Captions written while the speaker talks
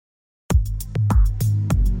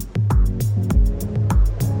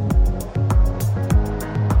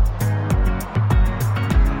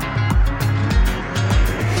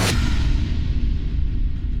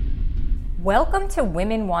Welcome to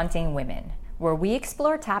Women Wanting Women, where we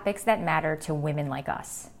explore topics that matter to women like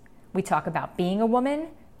us. We talk about being a woman,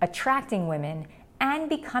 attracting women, and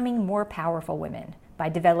becoming more powerful women by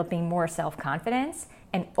developing more self-confidence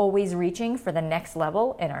and always reaching for the next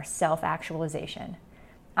level in our self-actualization.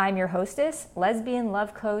 I'm your hostess, lesbian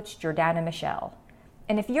love coach Jordana Michelle.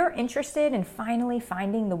 And if you're interested in finally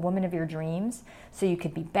finding the woman of your dreams so you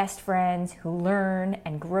could be best friends who learn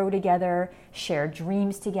and grow together, share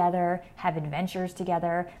dreams together, have adventures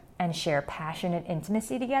together, and share passionate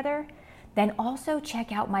intimacy together, then also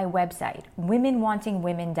check out my website,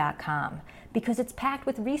 womenwantingwomen.com, because it's packed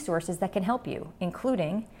with resources that can help you,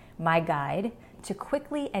 including my guide to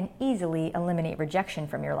quickly and easily eliminate rejection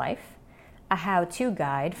from your life, a how-to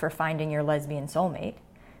guide for finding your lesbian soulmate,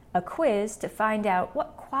 a quiz to find out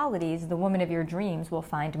what qualities the woman of your dreams will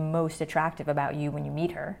find most attractive about you when you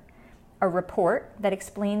meet her, a report that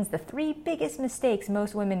explains the 3 biggest mistakes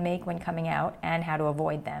most women make when coming out and how to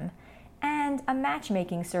avoid them, and a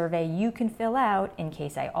matchmaking survey you can fill out in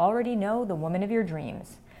case I already know the woman of your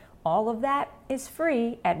dreams. All of that is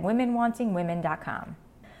free at womenwantingwomen.com.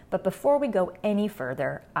 But before we go any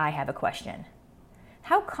further, I have a question.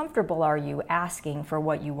 How comfortable are you asking for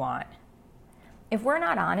what you want? If we're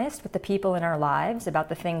not honest with the people in our lives about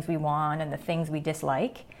the things we want and the things we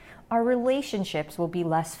dislike, our relationships will be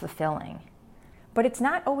less fulfilling. But it's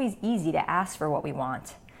not always easy to ask for what we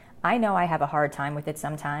want. I know I have a hard time with it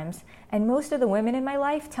sometimes, and most of the women in my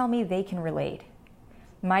life tell me they can relate.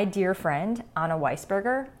 My dear friend, Anna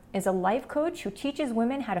Weisberger, is a life coach who teaches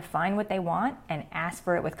women how to find what they want and ask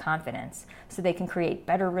for it with confidence so they can create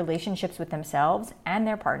better relationships with themselves and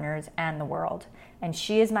their partners and the world. And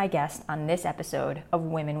she is my guest on this episode of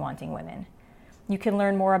Women Wanting Women. You can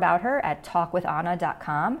learn more about her at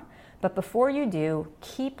talkwithanna.com, but before you do,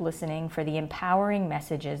 keep listening for the empowering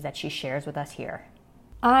messages that she shares with us here.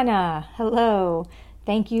 Anna, hello.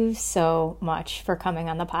 Thank you so much for coming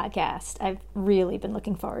on the podcast. I've really been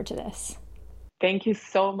looking forward to this. Thank you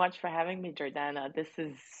so much for having me, Jordana. This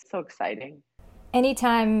is so exciting.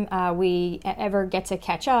 Anytime we ever get to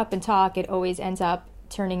catch up and talk, it always ends up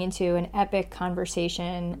turning into an epic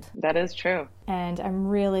conversation. That is true. And I'm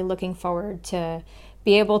really looking forward to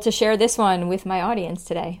be able to share this one with my audience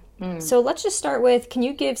today. So let's just start with, can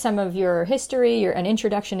you give some of your history, an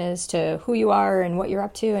introduction as to who you are and what you're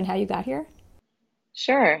up to and how you got here?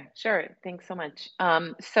 Sure. Thanks so much.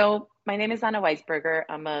 So my name is Anna Weisberger.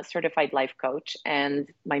 I'm a certified life coach, and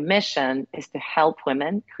my mission is to help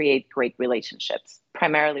women create great relationships,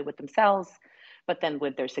 primarily with themselves, but then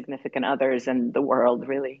with their significant others and the world,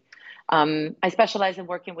 really. I specialize in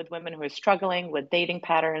working with women who are struggling with dating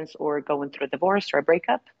patterns or going through a divorce or a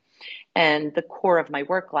breakup. And the core of my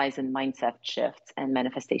work lies in mindset shifts and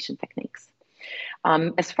manifestation techniques.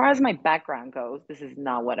 As far as my background goes, this is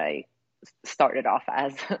not what I started off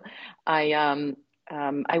as.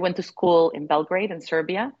 I went to school in Belgrade in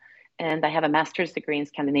Serbia, and I have a master's degree in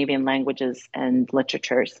Scandinavian languages and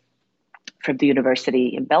literatures from the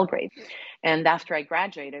university in Belgrade. And after I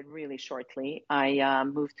graduated really shortly, I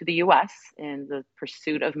moved to the US in the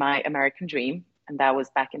pursuit of my American dream. And that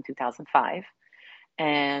was back in 2005.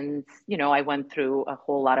 And, I went through a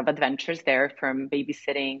whole lot of adventures there, from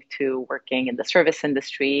babysitting to working in the service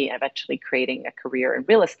industry, and eventually creating a career in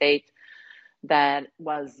real estate. That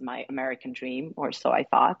was my American dream, or so I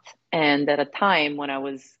thought. And at a time when I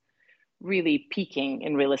was really peaking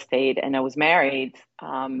in real estate and I was married,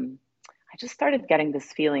 I just started getting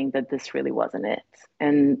this feeling that this really wasn't it.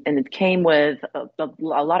 And it came with a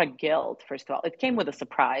lot of guilt, first of all. It came with a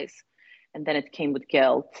surprise, and then it came with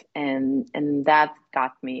guilt. And that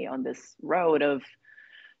got me on this road of,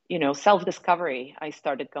 self-discovery. I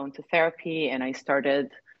started going to therapy, and I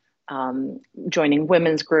started joining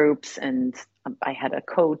women's groups, and I had a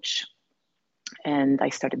coach, and I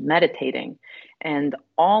started meditating. And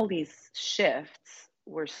all these shifts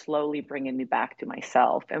were slowly bringing me back to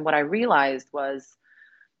myself. And what I realized was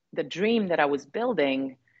the dream that I was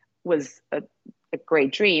building was a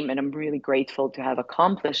great dream, and I'm really grateful to have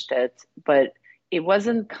accomplished it, but it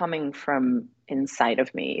wasn't coming from inside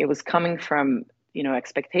of me. It was coming from,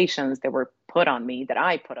 expectations that were put on me, that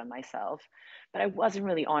I put on myself. But I wasn't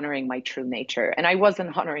really honoring my true nature. And I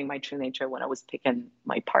wasn't honoring my true nature when I was picking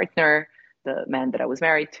my partner, the man that I was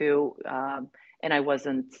married to. And I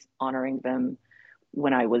wasn't honoring them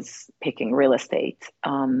when I was picking real estate.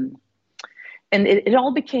 And it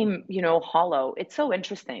all became, hollow. It's so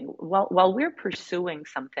interesting. While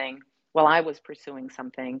I was pursuing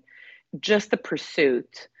something, just the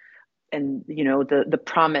pursuit and, the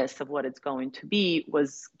promise of what it's going to be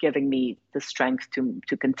was giving me the strength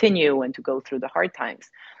to continue and to go through the hard times.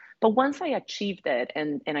 But once I achieved it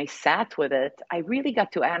and I sat with it, I really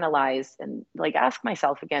got to analyze and like ask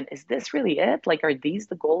myself again, is this really it? Like, are these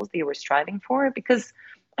the goals that you were striving for? Because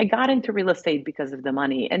I got into real estate because of the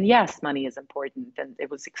money. And yes, money is important. And it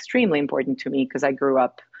was extremely important to me because I grew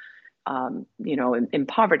up, in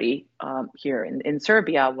poverty here in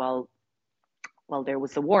Serbia while there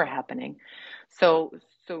was a war happening. So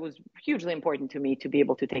so it was hugely important to me to be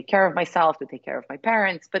able to take care of myself, to take care of my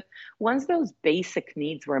parents. But once those basic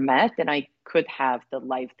needs were met and I could have the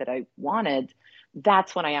life that I wanted,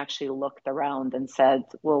 that's when I actually looked around and said,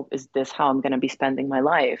 well, is this how I'm going to be spending my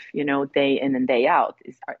life, day in and day out?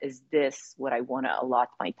 Is this what I want to allot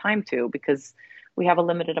my time to? Because we have a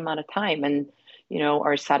limited amount of time. And,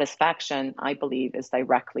 our satisfaction, I believe, is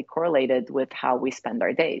directly correlated with how we spend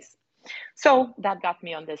our days. So that got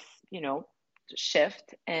me on this,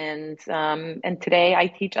 shift, and today I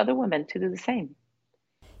teach other women to do the same.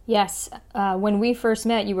 Yes. When we first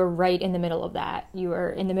met, you were right in the middle of that. You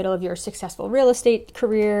were in the middle of your successful real estate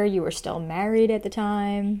career. You were still married at the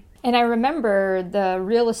time. And I remember the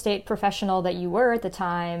real estate professional that you were at the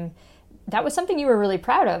time. That was something you were really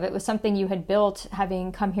proud of. It was something you had built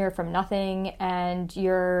having come here from nothing, and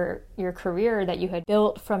your career that you had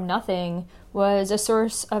built from nothing was a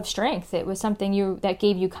source of strength. It was something that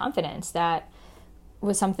gave you confidence. That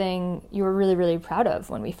was something you were really, really proud of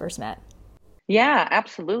when we first met. Yeah,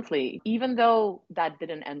 absolutely. Even though that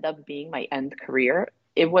didn't end up being my end career,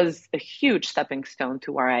 it was a huge stepping stone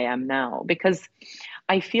to where I am now, because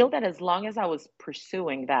I feel that as long as I was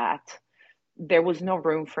pursuing that, there was no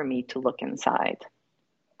room for me to look inside.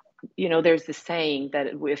 There's this saying that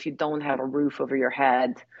if you don't have a roof over your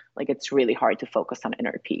head, like it's really hard to focus on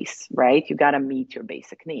inner peace, right? You got to meet your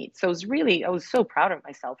basic needs. So I was so proud of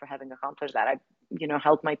myself for having accomplished that. I,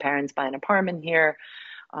 helped my parents buy an apartment here.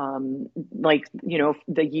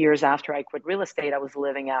 The years after I quit real estate, I was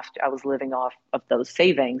living off of those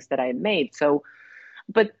savings that I had made. So,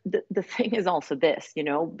 but the thing is also this,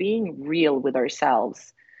 being real with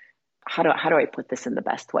ourselves. How do I put this in the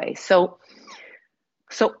best way? So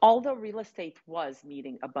although real estate was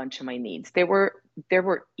meeting a bunch of my needs, there were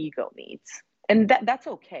ego needs, and that's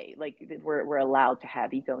okay. Like we're allowed to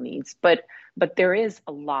have ego needs, but there is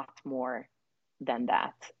a lot more than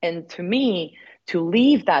that. And to me, to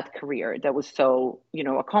leave that career that was so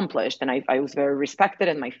accomplished, and I was very respected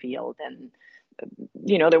in my field, and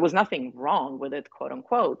there was nothing wrong with it, quote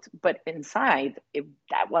unquote, but inside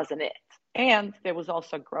that wasn't it. And there was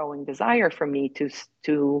also a growing desire for me to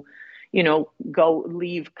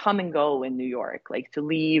come and go in New York, like to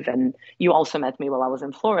leave. And you also met me while I was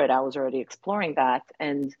in Florida. I was already exploring that.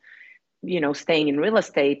 And, staying in real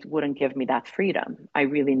estate wouldn't give me that freedom. I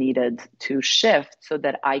really needed to shift so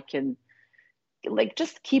that I can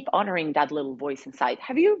just keep honoring that little voice inside.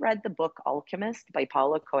 Have you read the book Alchemist by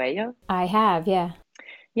Paulo Coelho? I have, yeah.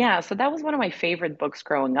 Yeah. So that was one of my favorite books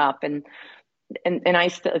growing up. And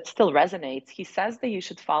it still resonates. He says that you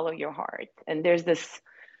should follow your heart. And there's this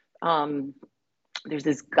guy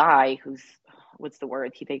who's, what's the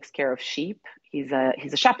word? He takes care of sheep. He's a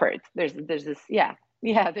shepherd. There's this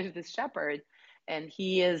shepherd, and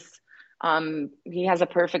he has a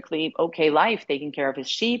perfectly okay life taking care of his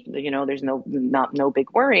sheep. There's no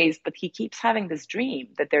big worries, but he keeps having this dream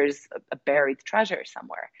that there's a buried treasure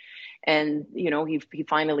somewhere. And, he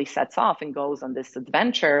finally sets off and goes on this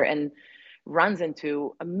adventure and runs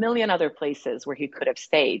into a million other places where he could have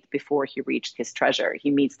stayed before he reached his treasure. He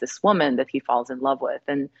meets this woman that he falls in love with,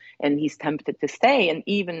 and he's tempted to stay. And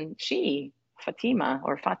even Fatima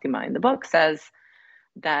in the book, says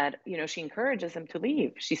that, she encourages him to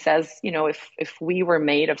leave. She says, if we were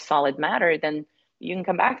made of solid matter, then you can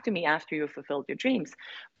come back to me after you've fulfilled your dreams.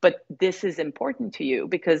 But this is important to you,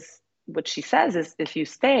 because what she says is, if you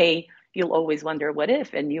stay, you'll always wonder what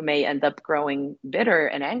if, and you may end up growing bitter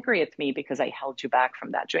and angry at me because I held you back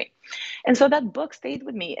from that dream. And so that book stayed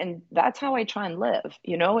with me, and that's how I try and live.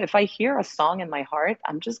 If I hear a song in my heart,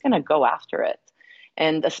 I'm just going to go after it.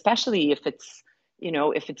 And especially if it's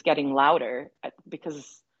getting louder,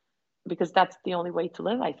 because that's the only way to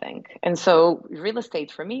live, I think. And so real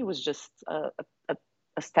estate for me was just a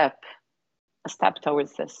step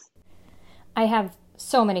towards this. I have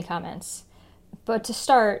so many comments, but to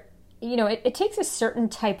start, it takes a certain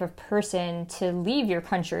type of person to leave your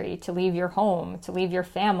country, to leave your home, to leave your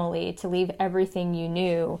family, to leave everything you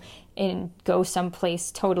knew and go someplace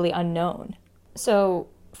totally unknown. So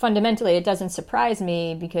fundamentally, it doesn't surprise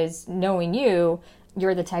me, because knowing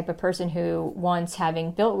you're the type of person who, once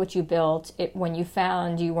having built what you built, when you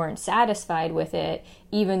found you weren't satisfied with it,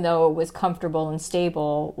 even though it was comfortable and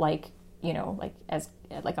stable, like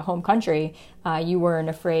like a home country, you weren't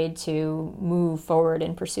afraid to move forward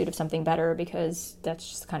in pursuit of something better because that's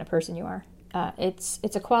just the kind of person you are. It's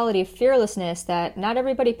a quality of fearlessness that not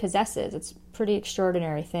everybody possesses. It's a pretty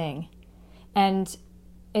extraordinary thing. And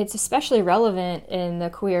it's especially relevant in the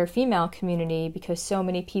queer female community because so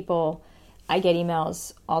many people, I get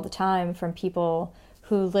emails all the time from people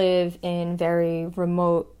who live in very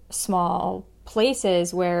remote, small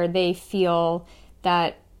places where they feel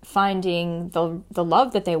that finding the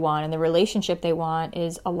love that they want and the relationship they want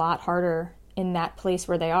is a lot harder in that place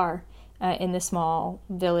where they are, in the small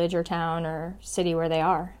village or town or city where they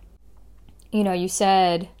are. You know, you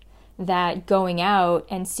said that going out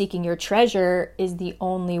and seeking your treasure is the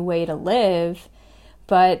only way to live,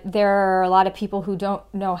 but there are a lot of people who don't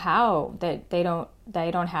know how, that they don't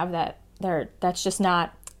have that. That's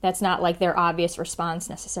not like their obvious response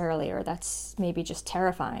necessarily, or that's maybe just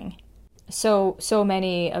terrifying. So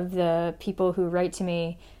many of the people who write to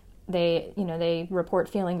me, they report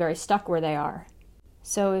feeling very stuck where they are.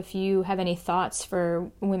 So if you have any thoughts for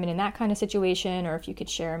women in that kind of situation, or if you could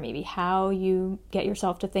share maybe how you get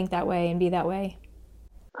yourself to think that way and be that way.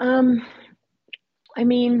 I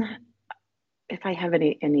mean, if I have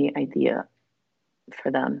any idea for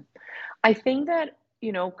them, I think that,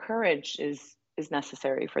 courage is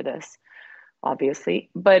necessary for this, obviously,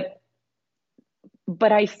 but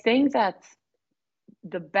I think that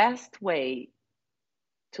the best way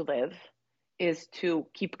to live is to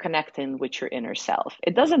keep connecting with your inner self.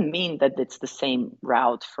 It doesn't mean that it's the same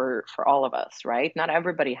route for all of us, right? Not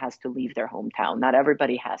everybody has to leave their hometown. Not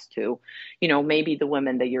everybody has to, maybe the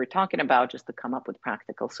women that you're talking about, just to come up with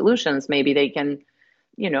practical solutions, maybe they can,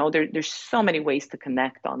 there's so many ways to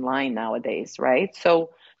connect online nowadays, right?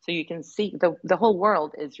 So you can see the whole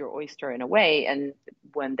world is your oyster in a way. And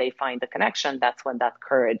when they find the connection, that's when that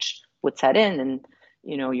courage would set in. And,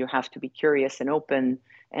 you have to be curious and open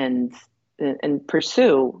and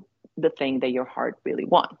pursue the thing that your heart really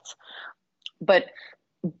wants. But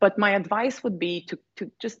my advice would be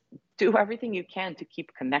to just do everything you can to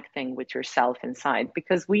keep connecting with yourself inside,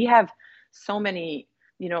 because we have so many,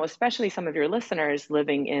 especially some of your listeners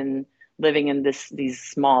living in these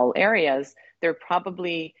small areas. They're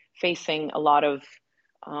probably facing a lot of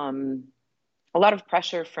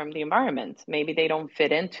pressure from the environment. Maybe they don't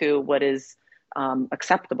fit into what is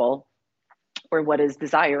acceptable, or what is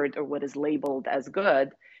desired, or what is labeled as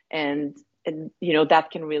good, and that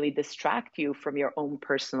can really distract you from your own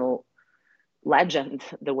personal legend,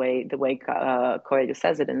 the way Coelho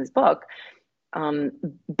says it in his book.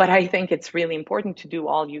 But I think it's really important to do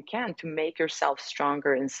all you can to make yourself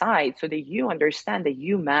stronger inside, so that you understand that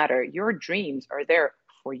you matter. Your dreams are there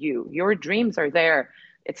for you. Your dreams are there.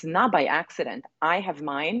 It's not by accident. I have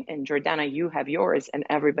mine, and Jordana, you have yours, and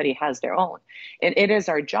everybody has their own. And it is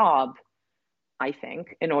our job, I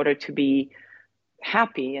think, in order to be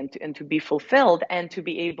happy and to be fulfilled, and to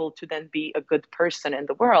be able to then be a good person in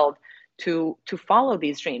the world, to follow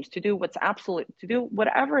these dreams, to do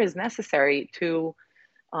whatever is necessary to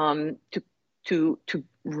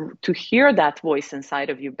hear that voice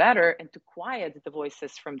inside of you better, and to quiet the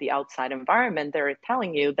voices from the outside environment that are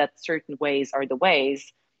telling you that certain ways are the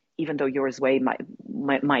ways, even though yours way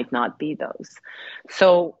might not be those.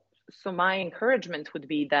 So my encouragement would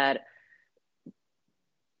be that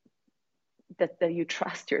you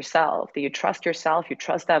trust yourself, you trust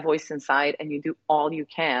that voice inside, and you do all you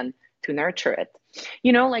can to nurture it.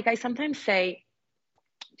 Like I sometimes say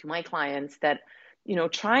to my clients that,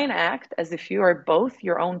 try and act as if you are both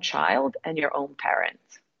your own child and your own parent.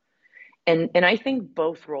 And I think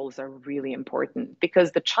both roles are really important,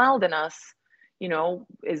 because the child in us,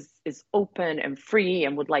 is open and free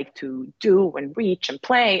and would like to do and reach and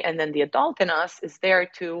play. And then the adult in us is there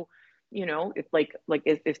to,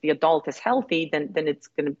 if the adult is healthy, then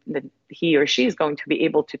he or she is going to be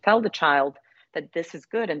able to tell the child that this is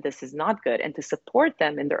good and this is not good, and to support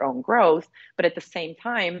them in their own growth, but at the same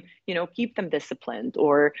time, keep them disciplined,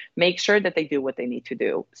 or make sure that they do what they need to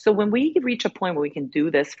do. So when we reach a point where we can do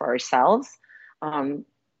this for ourselves,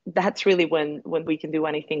 that's really when we can do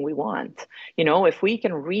anything we want. If we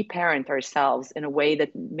can reparent ourselves in a way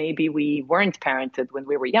that maybe we weren't parented when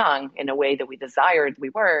we were young, in a way that we desired we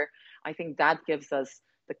were, I think that gives us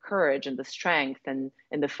the courage and the strength and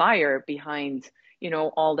the fire behind,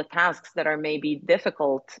 all the tasks that are maybe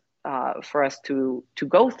difficult for us to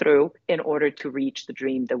go through in order to reach the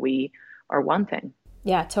dream that we are wanting.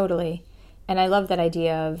 Yeah, totally. And I love that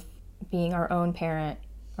idea of being our own parent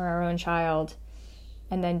or our own child,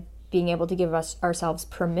 and then being able to give ourselves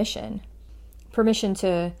permission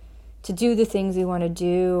to do the things we want to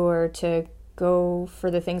do, or to go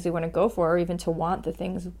for the things we want to go for, or even to want the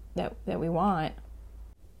things that we want.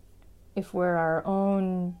 if we're our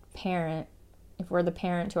own parent, if we're the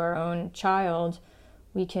parent to our own child,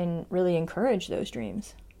 we can really encourage those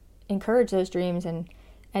dreams.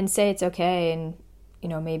 And say it's okay, and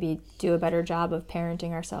maybe do a better job of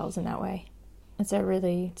parenting ourselves in that way. It's a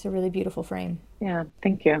really beautiful frame. Yeah,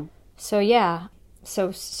 thank you. So yeah.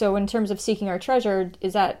 So in terms of seeking our treasure,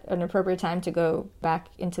 is that an appropriate time to go back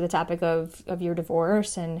into the topic of your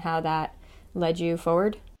divorce and how that led you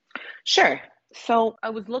forward? Sure. So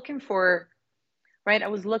I was looking for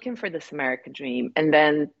this American dream. And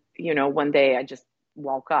then, one day I just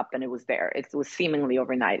woke up and it was there. It was seemingly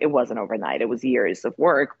overnight. It wasn't overnight. It was years of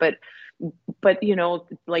work. But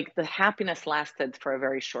like the happiness lasted for a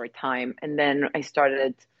very short time. And then I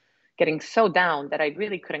started getting so down that I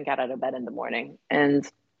really couldn't get out of bed in the morning. And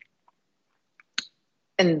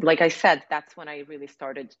like I said, that's when I really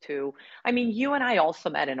started to, you and I also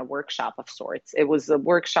met in a workshop of sorts. It was a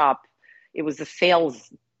workshop. It was a sales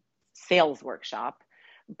workshop,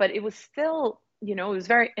 but it was still, it was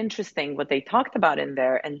very interesting what they talked about in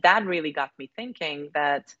there. And that really got me thinking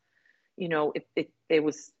that, it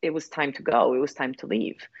was time to go. It was time to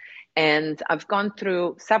leave. And I've gone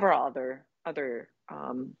through several other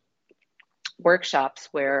workshops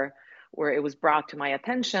where it was brought to my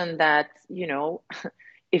attention that,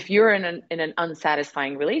 if you're in an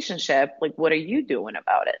unsatisfying relationship, like, what are you doing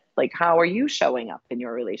about it? Like, how are you showing up in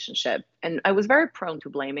your relationship? And I was very prone to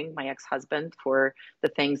blaming my ex-husband for the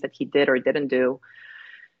things that he did or didn't do.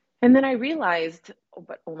 And then I realized,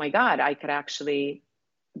 oh my God, I could actually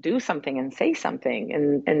do something and say something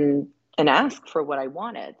and ask for what I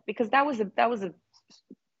wanted, because that was a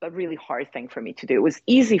really hard thing for me to do. It was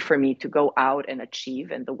easy for me to go out and achieve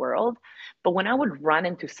in the world, but when I would run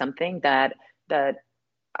into something that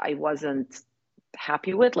I wasn't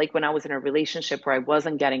happy with, like when I was in a relationship where I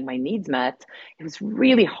wasn't getting my needs met, it was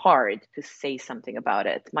really hard to say something about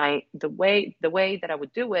it. The way that I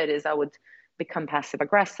would do it is I would become passive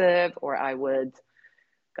aggressive, or I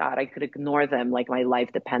could ignore them like my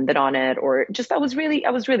life depended on it, or just I was really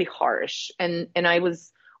harsh, and I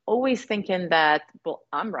was always thinking that, well,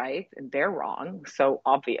 I'm right and they're wrong, so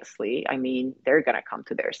obviously, they're gonna come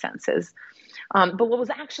to their senses. But what was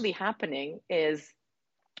actually happening is,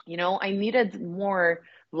 I needed more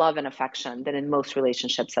love and affection than in most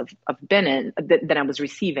relationships I've been in, that I was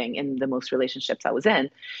receiving in the most relationships I was in.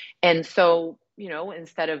 And so,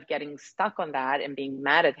 instead of getting stuck on that and being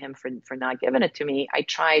mad at him for not giving it to me, I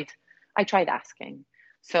tried asking.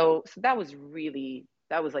 So that was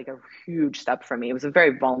like a huge step for me. It was a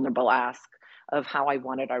very vulnerable ask of how I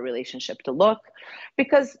wanted our relationship to look.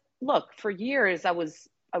 Because look, for years I was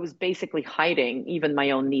basically hiding even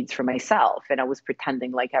my own needs for myself, and I was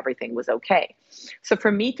pretending like everything was okay. So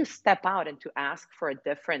for me to step out and to ask for a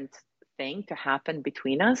different thing to happen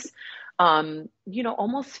between us,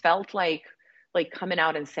 almost felt like coming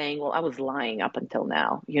out and saying, well, I was lying up until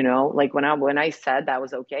now, like when I said that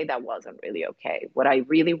was okay, that wasn't really okay. What I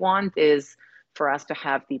really want is for us to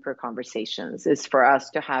have deeper conversations, is for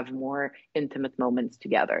us to have more intimate moments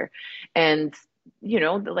together. And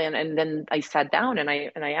and then I sat down and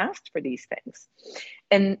I asked for these things,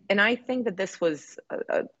 and I think that this was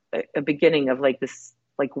a beginning of like this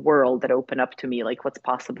like world that opened up to me, like what's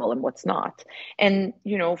possible and what's not. And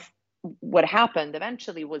what happened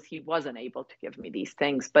eventually was he wasn't able to give me these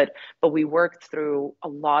things, but we worked through a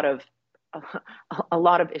lot of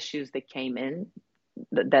issues that came in,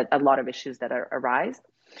 that a lot of issues that arise.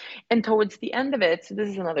 And towards the end of it, so this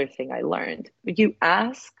is another thing I learned: you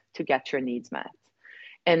ask to get your needs met,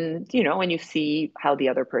 and and you see how the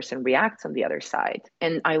other person reacts on the other side.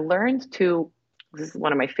 And I learned to, this is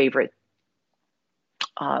one of my favorite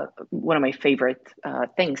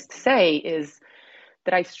things to say, is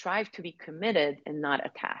that I strive to be committed and not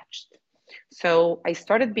attached. So I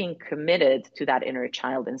started being committed to that inner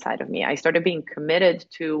child inside of me. I started being committed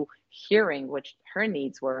to hearing what her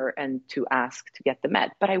needs were and to ask to get them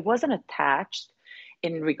met. But I wasn't attached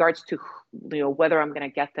in regards to whether I'm going to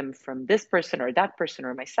get them from this person or that person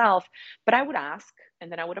or myself. But I would ask,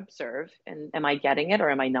 and then I would observe, and am I getting it or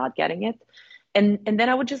am I not getting it? And then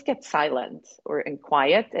I would just get silent and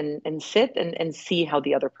quiet and sit and see how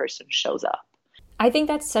the other person shows up. I think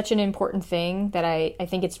that's such an important thing that I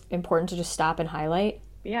think it's important to just stop and highlight.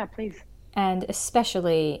 Yeah, please. And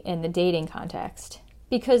especially in the dating context.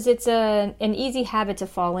 Because it's an easy habit to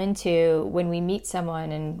fall into when we meet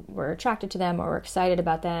someone and we're attracted to them or we're excited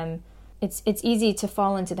about them. It's easy to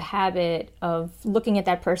fall into the habit of looking at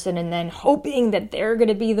that person and then hoping that they're going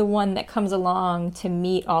to be the one that comes along to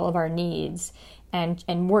meet all of our needs,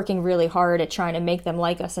 and working really hard at trying to make them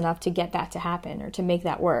like us enough to get that to happen or to make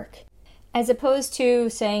that work. As opposed to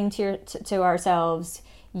saying to ourselves,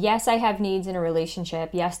 yes, I have needs in a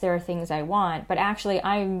relationship. Yes, there are things I want, but actually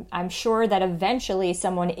I'm sure that eventually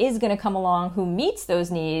someone is going to come along who meets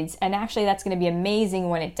those needs, and actually that's going to be amazing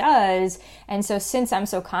when it does. And so since I'm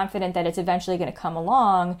so confident that it's eventually going to come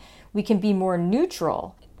along, we can be more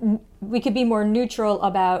neutral. We could be more neutral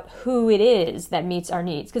about who it is that meets our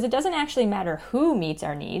needs, because it doesn't actually matter who meets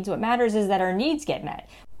our needs. What matters is that our needs get met.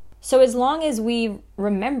 So as long as we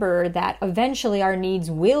remember that eventually our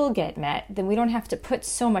needs will get met, then we don't have to put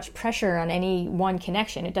so much pressure on any one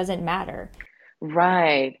connection. It doesn't matter.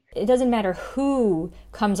 Right. It doesn't matter who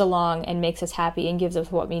comes along and makes us happy and gives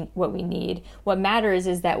us what we need. What matters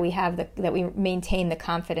is that we maintain the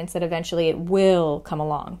confidence that eventually it will come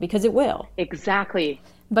along, because it will. Exactly.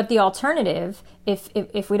 But the alternative,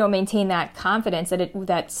 if we don't maintain that confidence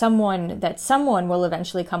that someone will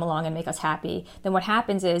eventually come along and make us happy, then what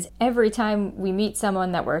happens is every time we meet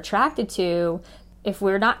someone that we're attracted to, if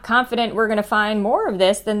we're not confident we're going to find more of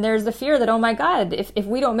this, then there's the fear that, oh my God, if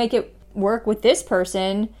we don't make it work with this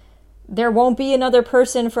person, there won't be another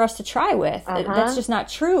person for us to try with. That's just not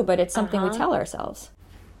true, but it's something we tell ourselves.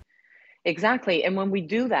 Exactly. And when we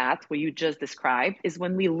do that, what you just described, is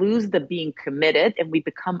when we lose the being committed and we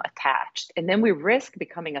become attached. And then we risk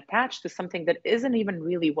becoming attached to something that isn't even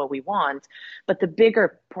really what we want. But the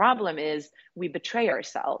bigger problem is we betray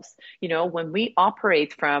ourselves. You know, when we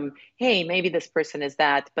operate from, hey, maybe this person is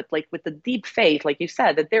that, but like with the deep faith, like you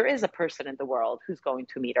said, that there is a person in the world who's going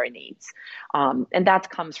to meet our needs. And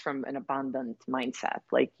that comes from an abundant mindset.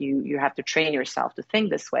 Like you have to train yourself to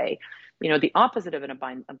think this way. You know, the opposite of an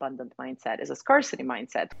abundant mindset is a scarcity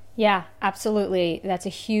mindset. Yeah, absolutely. That's a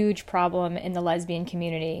huge problem in the lesbian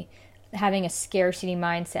community. Having a scarcity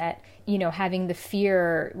mindset, you know, having the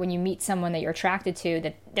fear when you meet someone that you're attracted to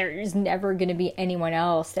that there is never going to be anyone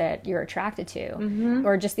else that you're attracted to.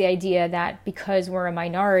 Or just the idea that because we're a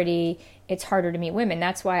minority, it's harder to meet women.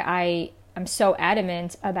 That's why I'm so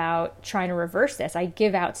adamant about trying to reverse this. I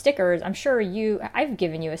give out stickers. I'm sure I've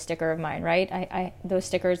given you a sticker of mine, right? Those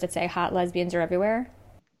stickers that say "Hot lesbians are everywhere."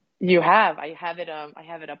 You have. I have it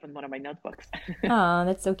up in one of my notebooks. Oh,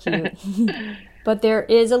 that's so cute. But there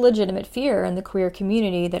is a legitimate fear in the queer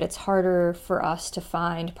community that it's harder for us to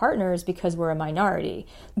find partners because we're a minority.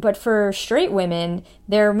 But for straight women,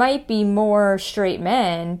 there might be more straight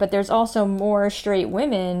men, but there's also more straight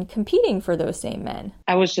women competing for those same men.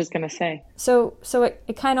 I was just going to say. So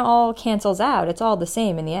it kind of all cancels out. It's all the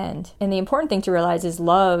same in the end. And the important thing to realize is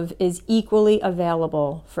love is equally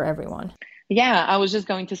available for everyone. Yeah, I was just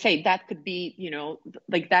going to say that could be, you know,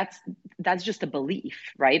 like that's just a belief,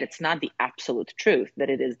 right? It's not the absolute truth that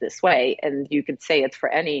it is this way. And you could say it's for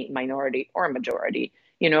any minority or majority.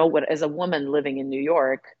 You know, as a woman living in New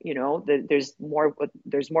York, you know, there's more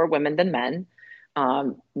women than men.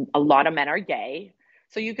 A lot of men are gay.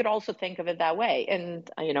 So you could also think of it that way.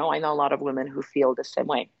 And, you know, I know a lot of women who feel the same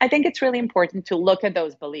way. I think it's really important to look at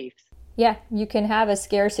those beliefs. Yeah, you can have a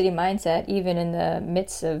scarcity mindset even in the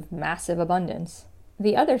midst of massive abundance.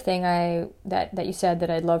 The other thing that you said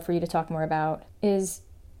that I'd love for you to talk more about is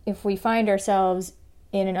if we find ourselves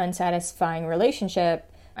in an unsatisfying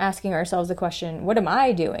relationship, asking ourselves the question, what am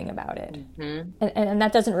I doing about it? And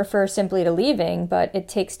that doesn't refer simply to leaving, but it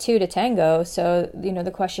takes two to tango. So, you know,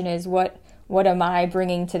 the question is, what am I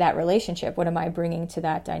bringing to that relationship? What am I bringing to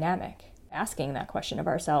that dynamic? Asking that question of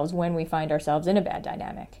ourselves when we find ourselves in a bad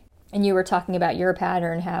dynamic. And you were talking about your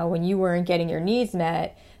pattern, how when you weren't getting your needs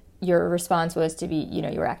met, your response was to be, you know,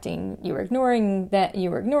 you were ignoring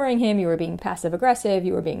him, you were being passive aggressive,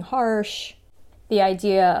 you were being harsh. The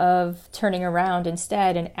idea of turning around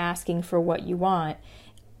instead and asking for what you want.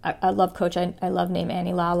 I love Coach, I love name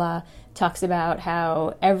Annie Lala, talks about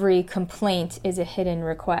how every complaint is a hidden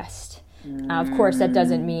request. Of course, that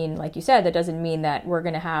doesn't mean, like you said, that doesn't mean that we're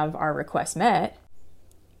going to have our request met.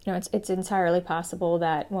 You know, it's entirely possible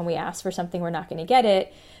that when we ask for something, we're not going to get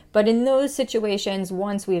it. But in those situations,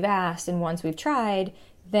 once we've asked and once we've tried,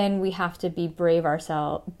 then we have to be brave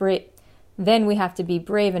Then we have to be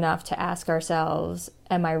brave enough to ask ourselves,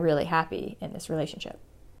 am I really happy in this relationship?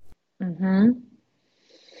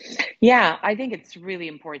 Yeah, I think it's really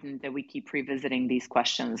important that we keep revisiting these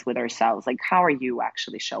questions with ourselves. Like, how are you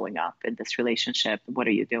actually showing up in this relationship? What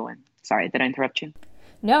are you doing? Sorry, did I interrupt you?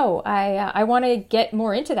 No, I want to get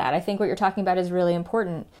more into that. I think what you're talking about is really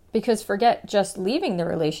important because forget just leaving the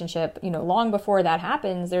relationship. You know, long before that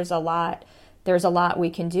happens, there's a lot there's a lot we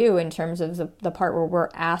can do in terms of the part where we're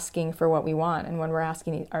asking for what we want and when we're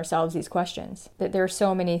asking ourselves these questions. That there are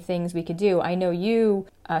so many things we could do. I know you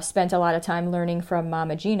spent a lot of time learning from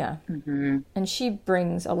Mama Gena, and she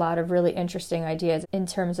brings a lot of really interesting ideas in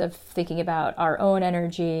terms of thinking about our own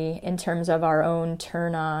energy, in terms of our own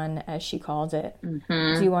turn on, as she calls it.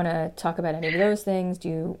 Do you want to talk about any of those things? Do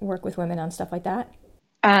you work with women on stuff like that?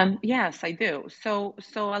 Yes, I do. So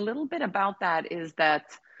a little bit about that is that,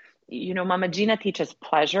 Mama Gena teaches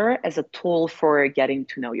pleasure as a tool for getting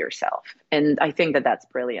to know yourself, and I think that that's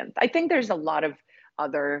brilliant. I think there's a lot of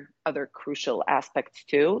other crucial aspects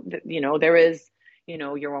too. There is,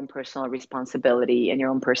 your own personal responsibility and your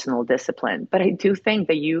own personal discipline, but I do think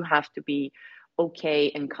that you have to be okay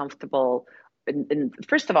and comfortable. And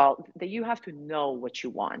first of all, that you have to know what you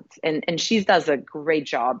want. And she does a great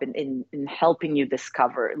job in helping you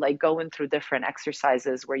discover, like going through different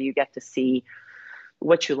exercises where you get to see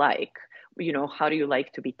what you like. How do you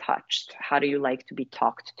like to be touched? How do you like to be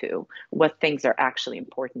talked to? What things are actually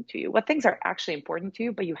important to you? What things are actually important to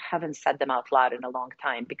you, but you haven't said them out loud in a long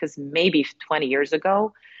time because maybe 20 years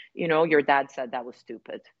ago, your dad said that was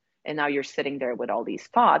stupid. And now you're sitting there with all these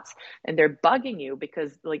thoughts and they're bugging you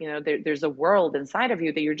because there's a world inside of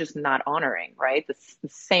you that you're just not honoring, right? It's the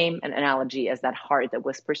same analogy as that heart that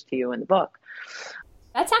whispers to you in the book.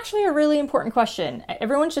 That's actually a really important question.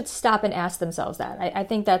 Everyone should stop and ask themselves that. I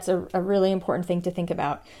think that's a really important thing to think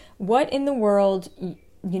about. What in the world,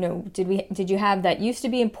 did you have that used to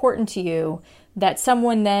be important to you that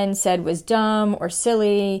someone then said was dumb or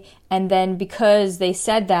silly, and then because they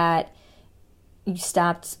said that, you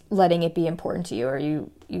stopped letting it be important to you, or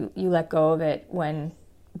you let go of it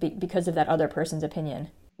because of that other person's opinion?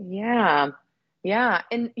 Yeah. Yeah.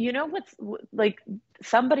 And what's like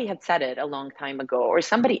somebody had said it a long time ago, or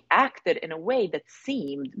somebody acted in a way that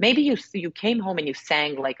seemed, maybe you came home and you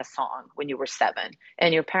sang like a song when you were 7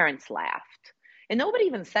 and your parents laughed and nobody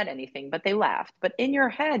even said anything, but they laughed. But in your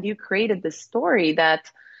head, you created this story that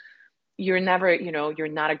you're never, you're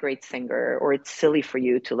not a great singer, or it's silly for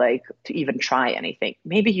you to even try anything.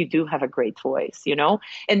 Maybe you do have a great voice,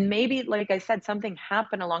 and maybe, like I said, something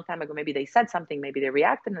happened a long time ago. Maybe they said something, maybe they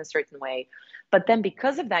reacted in a certain way. But then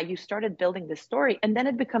because of that, you started building this story, and then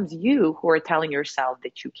it becomes you who are telling yourself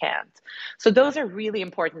that you can't. So those are really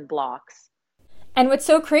important blocks. And what's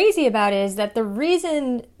so crazy about it is that the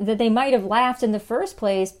reason that they might have laughed in the first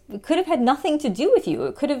place could have had nothing to do with you.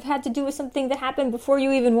 It could have had to do with something that happened before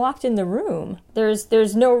you even walked in the room.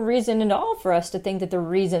 There's no reason at all for us to think that the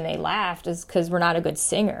reason they laughed is because we're not a good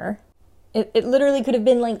singer. It literally could have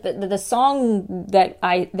been like the song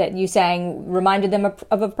that you sang reminded them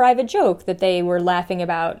of a private joke that they were laughing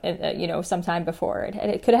about, sometime before.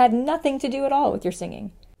 It could have had nothing to do at all with your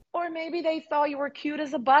singing. Or maybe they thought you were cute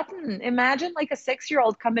as a button. Imagine like a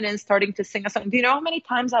 6-year-old coming in starting to sing a song. Do you know how many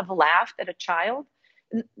times I've laughed at a child,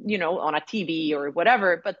 on a TV or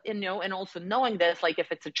whatever? But, and also knowing this, like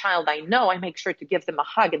if it's a child I know, I make sure to give them a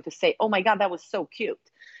hug and to say, oh my God, that was so cute.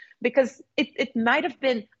 Because it might have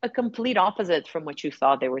been a complete opposite from what you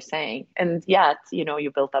thought they were saying. And yet,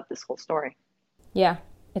 you built up this whole story. Yeah,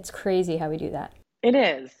 it's crazy how we do that. It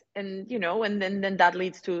is. And, and then that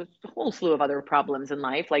leads to a whole slew of other problems in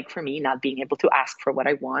life, like for me, not being able to ask for what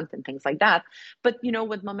I want and things like that. But,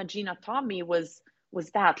 what Mama Gena taught me was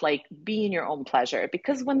that, like, be in your own pleasure.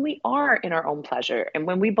 Because when we are in our own pleasure and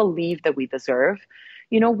when we believe that we deserve,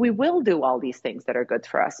 we will do all these things that are good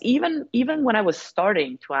for us. Even when I was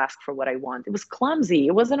starting to ask for what I want, it was clumsy.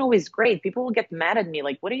 It wasn't always great. People will get mad at me.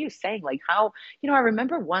 Like, what are you saying? Like how, I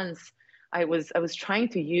remember once I was trying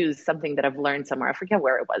to use something that I've learned somewhere. I forget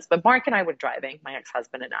where it was, but Mark and I were driving, my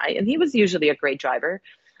ex-husband and I, and he was usually a great driver.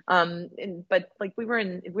 But like we were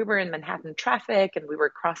in Manhattan traffic and we were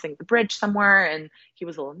crossing the bridge somewhere and he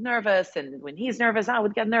was a little nervous. And when he's nervous, I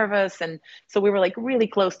would get nervous. And so we were like really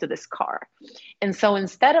close to this car. And so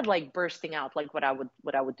instead of like bursting out, like what I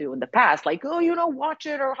would do in the past, like, oh, watch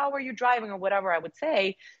it, or how are you driving, or whatever I would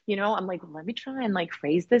say, I'm like, well, let me try and like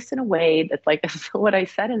phrase this in a way that like, so what I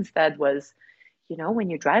said instead was, when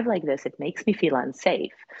you drive like this, it makes me feel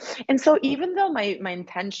unsafe. And so even though my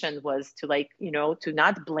intention was to like, to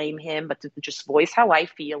not blame him, but to just voice how I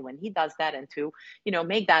feel when he does that and to,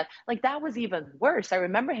 make that, like, that was even worse. I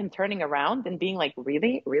remember him turning around and being like,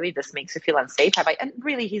 really, really, this makes you feel unsafe? And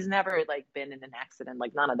really, he's never like been in an accident,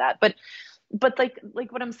 like none of that. But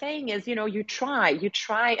like what I'm saying is, you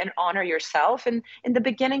try and honor yourself. And in the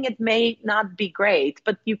beginning, it may not be great,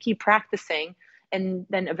 but you keep practicing. And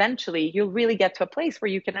then eventually you'll really get to a place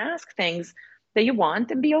where you can ask things that you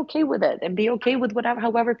want and be okay with it and be okay with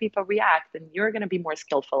however people react. And you're going to be more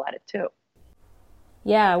skillful at it too.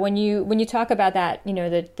 Yeah. When you talk about that,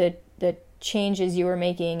 the changes you were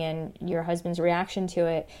making and your husband's reaction to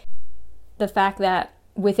it, the fact that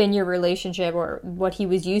within your relationship, or what he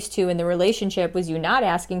was used to in the relationship, was you not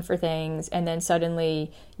asking for things, and then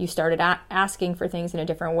suddenly you started asking for things in a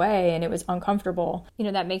different way, and it was uncomfortable.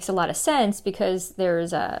 That makes a lot of sense, because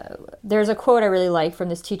there's a quote I really like from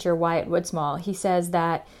this teacher, Wyatt Woodsmall. He says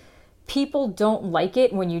that people don't like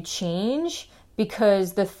it when you change,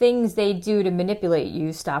 because the things they do to manipulate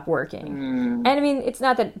you stop working. And I mean, it's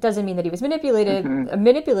not that, it doesn't mean that he was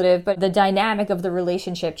manipulative, but the dynamic of the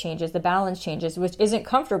relationship changes, the balance changes, which isn't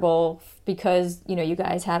comfortable, because, you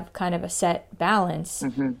guys have kind of a set balance.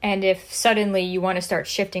 And if suddenly you want to start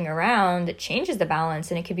shifting around, it changes the balance,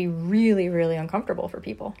 and it can be really, really uncomfortable for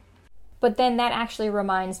people. But then that actually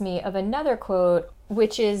reminds me of another quote,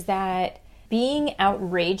 which is that being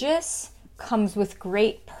outrageous comes with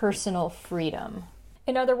great personal freedom.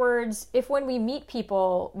 In other words, if when we meet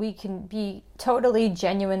people, we can be totally,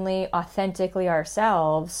 genuinely, authentically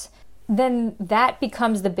ourselves, then that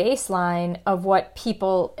becomes the baseline of what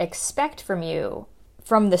people expect from you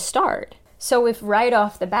from the start. So if right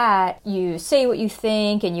off the bat you say what you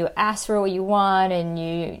think, and you ask for what you want, and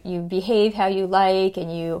you behave how you like,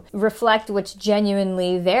 and you reflect what's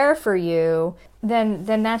genuinely there for you, then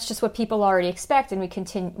that's just what people already expect, and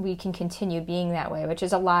we can continue being that way, which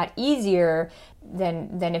is a lot easier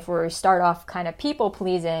than if we start off kind of people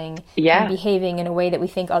pleasing and behaving in a way that we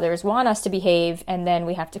think others want us to behave, and then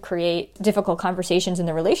we have to create difficult conversations in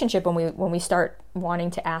the relationship when we start wanting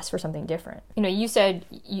to ask for something different. You said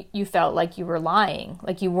you felt like you were lying,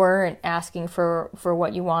 like you weren't asking for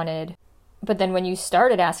what you wanted, but then when you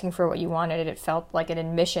started asking for what you wanted, it felt like an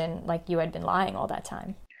admission, like you had been lying all that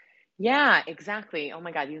time. Yeah, exactly. Oh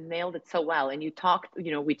my God, you nailed it so well. And we talked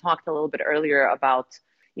a little bit earlier about,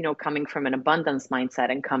 coming from an abundance mindset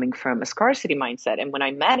and coming from a scarcity mindset. And when I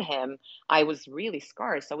met him, I was really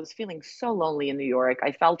scarce. I was feeling so lonely in New York.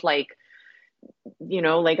 I felt like,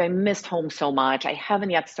 like I missed home so much. I haven't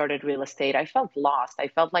yet started real estate. I felt lost. I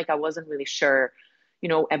felt like I wasn't really sure,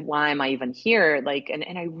 and why am I even here? And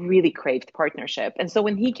I really craved partnership. And so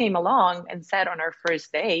when he came along and said on our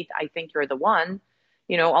first date, "I think you're the one,"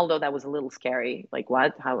 although that was a little scary, like,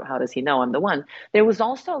 what, how does he know I'm the one? There was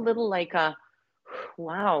also a little like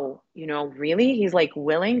wow, really? He's like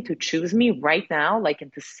willing to choose me right now,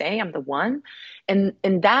 and to say I'm the one. And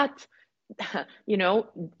that,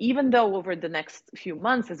 even though over the next few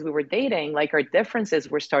months as we were dating, like our differences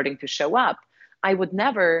were starting to show up, I would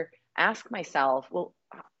never ask myself, well,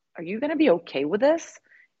 are you going to be okay with this?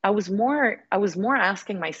 I was more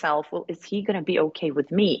asking myself, well, is he going to be okay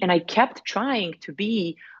with me? And I kept trying to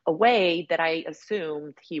be a way that I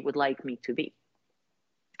assumed he would like me to be.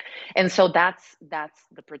 And so that's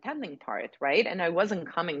the pretending part, right? And I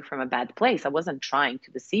wasn't coming from a bad place. I wasn't trying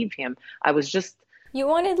to deceive him. I was just, you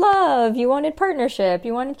wanted love, you wanted partnership,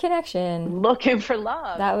 you wanted connection. Looking for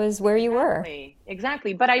love. That was where you were.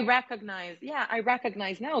 Exactly. But I recognize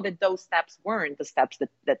now that those steps weren't the steps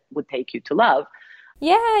that would take you to love.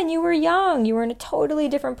 Yeah, and you were young. You were in a totally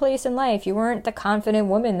different place in life. You weren't the confident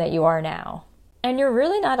woman that you are now. And you're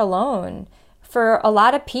really not alone. For a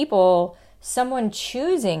lot of people, someone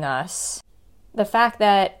choosing us, the fact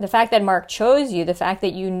that Mark chose you, the fact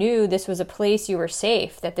that you knew this was a place you were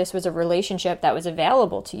safe, that this was a relationship that was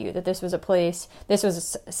available to you, that this was a place, this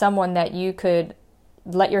was someone that you could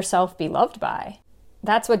let yourself be loved by.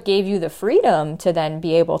 That's what gave you the freedom to then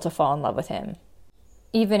be able to fall in love with him.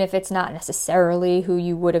 Even if it's not necessarily who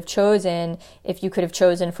you would have chosen, if you could have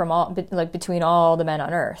chosen from between all the men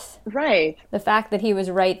on earth. Right. The fact that he was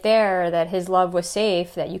right there, that his love was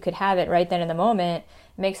safe, that you could have it right then in the moment,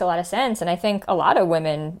 makes a lot of sense. And I think a lot of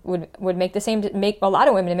women would make the same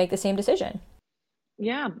decision.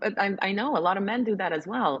 Yeah, but I know a lot of men do that as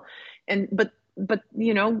well. But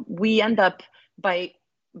we end up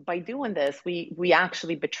by doing this, we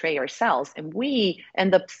actually betray ourselves, and we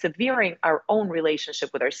end up severing our own relationship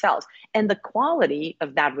with ourselves. And the quality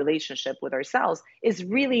of that relationship with ourselves is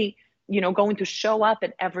really, going to show up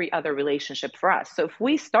in every other relationship for us. So if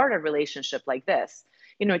we start a relationship like this,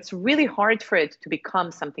 it's really hard for it to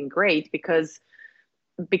become something great, because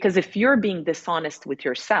if you're being dishonest with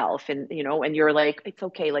yourself, and and you're like, it's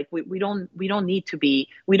okay, like we don't need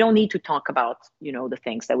to talk about the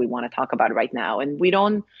things that we want to talk about right now, and we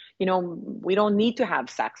don't need to have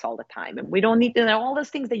sex all the time, and we don't need to, all those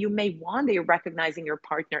things that you may want, that you're recognizing your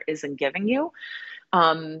partner isn't giving you.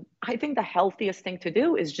 I think the healthiest thing to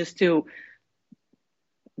do is just to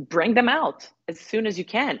bring them out as soon as you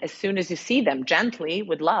can, as soon as you see them, gently,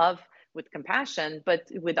 with love, with compassion, but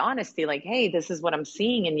with honesty, like, hey, this is what I'm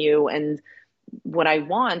seeing in you and what I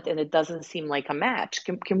want, and it doesn't seem like a match.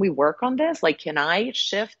 Can we work on this? Like, can I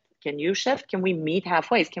shift Can you shift? Can we meet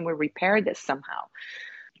halfway? Can we repair this somehow?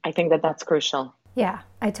 I think that that's crucial. Yeah,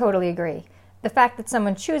 I totally agree. The fact that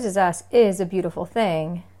someone chooses us is a beautiful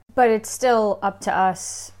thing, but it's still up to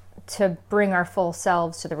us to bring our full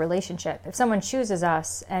selves to the relationship. If someone chooses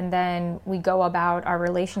us and then we go about our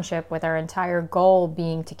relationship with our entire goal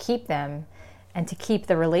being to keep them and to keep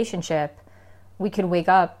the relationship, we could wake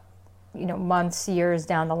up, months, years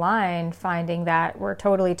down the line, finding that we're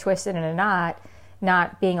totally twisted in a knot,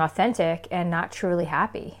 not being authentic and not truly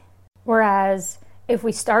happy. Whereas if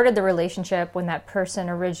we started the relationship when that person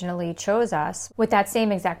originally chose us, with that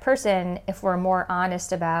same exact person, if we're more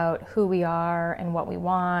honest about who we are and what we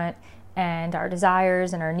want and our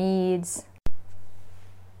desires and our needs,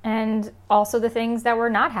 and also the things that we're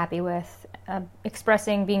not happy with,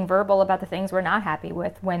 being verbal about the things we're not happy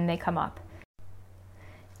with when they come up.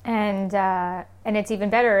 And it's even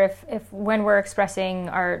better if when we're expressing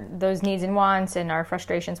those needs and wants and our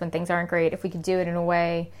frustrations when things aren't great, if we could do it in a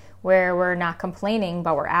way where we're not complaining,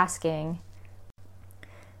 but we're asking.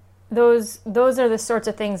 Those are the sorts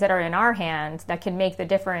of things that are in our hand that can make the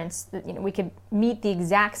difference. We could meet the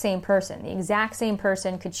exact same person. The exact same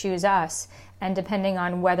person could choose us, and depending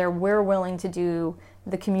on whether we're willing to do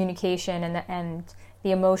the communication and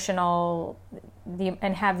the emotional,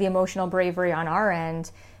 and have the emotional bravery on our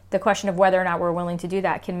end, the question of whether or not we're willing to do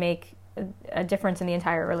that can make a difference in the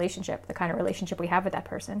entire relationship, the kind of relationship we have with that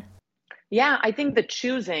person. Yeah, I think the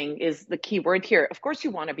choosing is the key word here. Of course,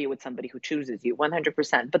 you want to be with somebody who chooses you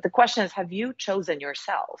 100%. But the question is, have you chosen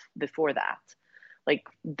yourself before that? Like,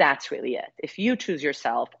 that's really it. If you choose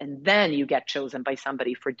yourself and then you get chosen by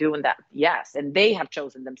somebody for doing that, yes, and they have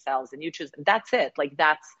chosen themselves and you choose, that's it. Like,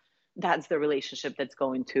 that's the relationship that's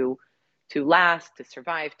going to last, to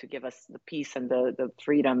survive, to give us the peace and the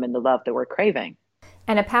freedom and the love that we're craving.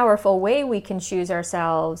 And a powerful way we can choose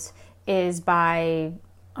ourselves is by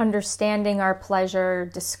understanding our pleasure,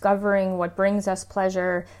 discovering what brings us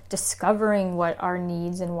pleasure, discovering what our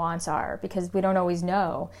needs and wants are, because we don't always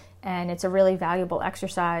know. And it's a really valuable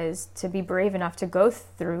exercise to be brave enough to go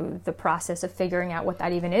through the process of figuring out what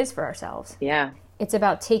that even is for ourselves. Yeah. It's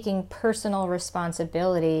about taking personal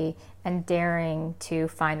responsibility and daring to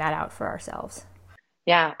find that out for ourselves.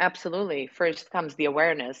 Yeah, absolutely. First comes the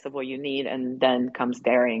awareness of what you need, and then comes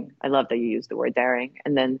daring. I love that you use the word daring,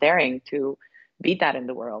 and then daring to beat that in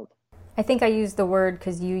the world. I think I used the word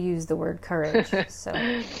because you used the word courage. So,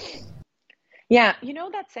 yeah,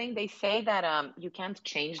 that saying, they say that you can't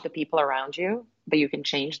change the people around you, but you can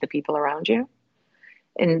change the people around you.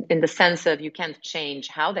 In the sense of, you can't change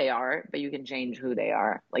how they are, but you can change who they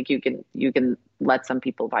are. Like, you can let some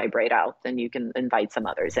people vibrate out, and you can invite some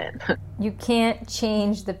others in. You can't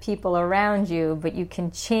change the people around you, but you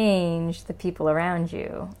can change the people around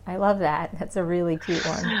you. I love that. That's a really cute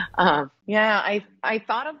one. Yeah, I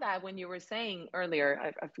thought of that when you were saying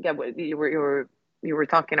earlier. I forget what you were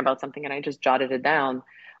talking about something, and I just jotted it down.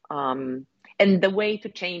 And the way to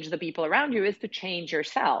change the people around you is to change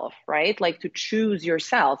yourself, right? Like, to choose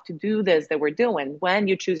yourself, to do this that we're doing. When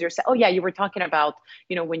you choose yourself, oh yeah, you were talking about,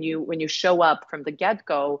 when you show up from the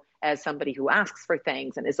get-go as somebody who asks for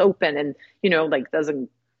things and is open and, like,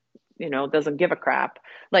 doesn't give a crap.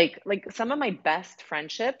 Like some of my best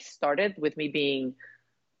friendships started with me being,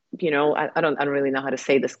 I don't really know how to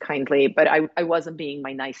say this kindly, but I wasn't being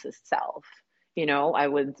my nicest self. I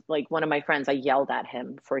would, like, one of my friends, I yelled at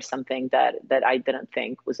him for something that I didn't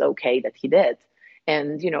think was okay that he did.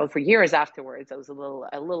 And, for years afterwards, I was a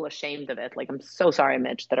little ashamed of it. Like, I'm so sorry,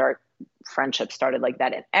 Mitch, that our friendship started like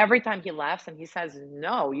that. And every time he laughs and he says,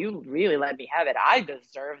 no, you really let me have it. I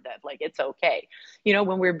deserve that. Like, it's okay.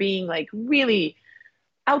 When we're being, like, really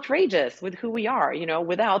outrageous with who we are,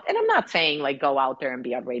 without, and I'm not saying, like, go out there and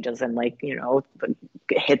be outrageous and, like,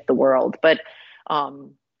 hit the world, but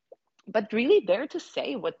really dare to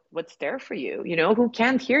say what's there for you. Who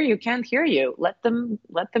can't hear you can't hear you. Let them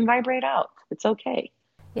vibrate out. It's okay.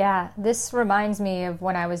 Yeah, this reminds me of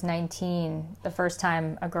when I was 19, the first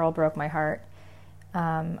time a girl broke my heart.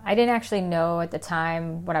 I didn't actually know at the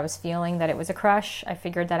time what I was feeling, that it was a crush. I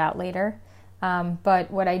figured that out later.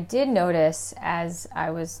 But what I did notice as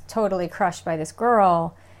I was totally crushed by this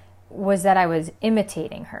girl was that I was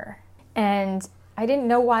imitating her. And I didn't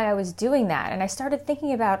know why I was doing that. And I started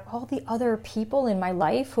thinking about all the other people in my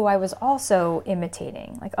life who I was also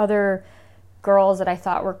imitating, like other girls that I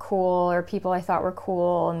thought were cool, or people I thought were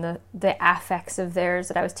cool, and the affects of theirs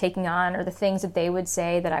that I was taking on, or the things that they would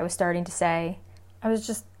say that I was starting to say. I was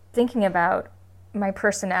just thinking about my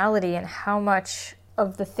personality and how much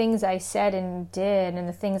of the things I said and did and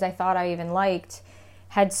the things I thought I even liked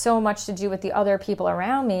had so much to do with the other people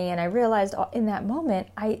around me. And I realized in that moment,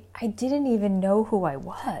 I didn't even know who I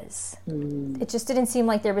was. It just didn't seem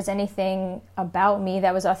like there was anything about me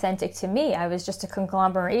that was authentic to me. I was just a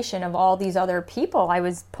conglomeration of all these other people I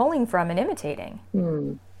was pulling from and imitating.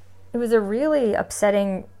 It was a really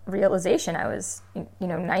upsetting realization. I was,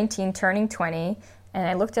 19 turning 20, and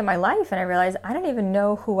I looked at my life and I realized I don't even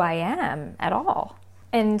know who I am at all.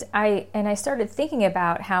 And I started thinking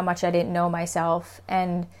about how much I didn't know myself,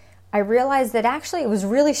 and I realized that actually it was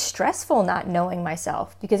really stressful not knowing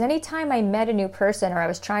myself, because anytime I met a new person or I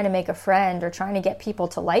was trying to make a friend or trying to get people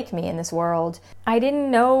to like me in this world, I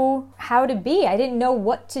didn't know how to be. I didn't know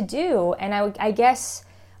what to do. And I guess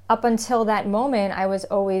up until that moment, I was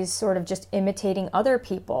always sort of just imitating other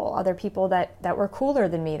people that were cooler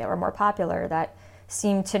than me, that were more popular, that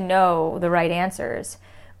seemed to know the right answers.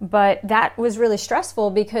 But that was really stressful,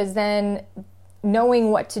 because then knowing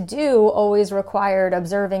what to do always required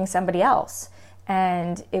observing somebody else.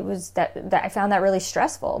 And it was that I found that really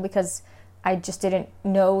stressful, because I just didn't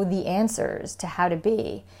know the answers to how to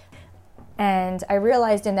be. And I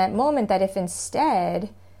realized in that moment that if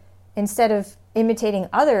instead of imitating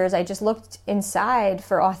others, I just looked inside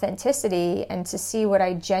for authenticity and to see what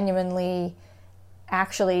I genuinely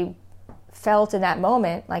actually felt in that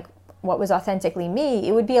moment, like what was authentically me,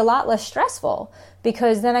 it would be a lot less stressful,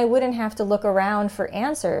 because then I wouldn't have to look around for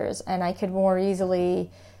answers, and I could more easily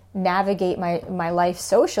navigate my life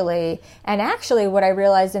socially. And actually what I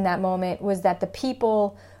realized in that moment was that the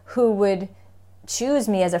people who would choose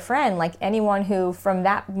me as a friend, like anyone who from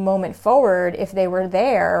that moment forward, if they were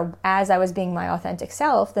there as I was being my authentic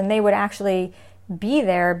self, then they would actually be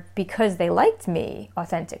there because they liked me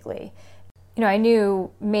authentically. I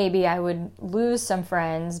knew maybe I would lose some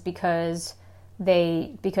friends because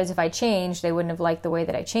if I changed, they wouldn't have liked the way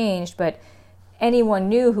that I changed. But anyone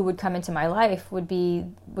new who would come into my life would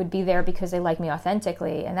be there because they like me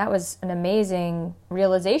authentically. And that was an amazing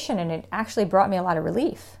realization, and it actually brought me a lot of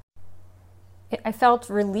relief. I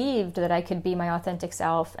felt relieved that I could be my authentic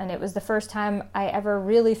self, and it was the first time I ever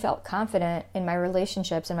really felt confident in my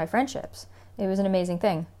relationships and my friendships. It was an amazing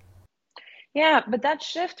thing. Yeah, but that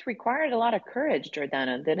shift required a lot of courage,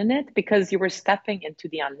 Jordana, didn't it? Because you were stepping into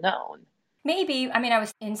the unknown. Maybe. I mean,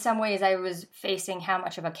 in some ways, I was facing how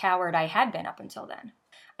much of a coward I had been up until then.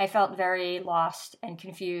 I felt very lost and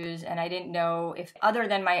confused, and I didn't know if, other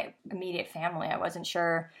than my immediate family, I wasn't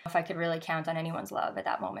sure if I could really count on anyone's love at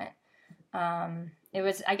that moment.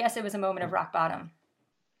 I guess it was a moment of rock bottom.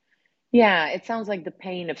 Yeah, it sounds like the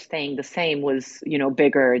pain of staying the same was,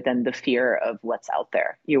 bigger than the fear of what's out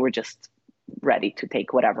there. You were just ready to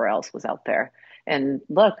take whatever else was out there. And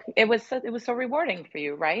look, it was so rewarding for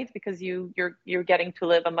you, right? Because you're getting to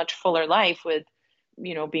live a much fuller life with,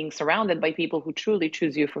 being surrounded by people who truly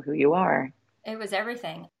choose you for who you are. It was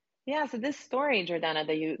everything. Yeah, so this story, Jordana,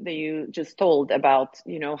 that you just told about,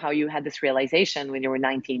 how you had this realization when you were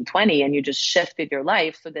 19, 20, and you just shifted your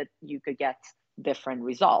life so that you could get different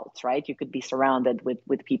results, right? You could be surrounded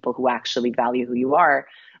with people who actually value who you are.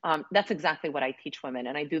 That's exactly what I teach women,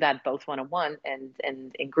 and I do that both one-on-one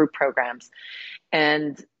and in group programs.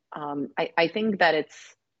 And I think that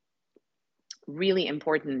it's really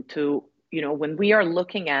important to, when we are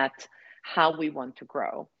looking at how we want to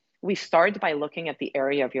grow, we start by looking at the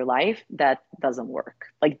area of your life that doesn't work.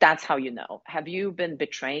 Like, that's how you know. Have you been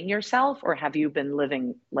betraying yourself, or have you been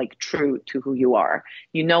living like true to who you are?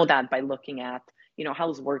 You know that by looking at,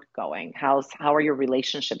 how's work going? How are your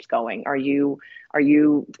relationships going? Are you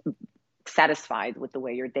satisfied with the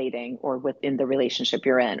way you're dating or within the relationship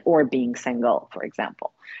you're in, or being single, for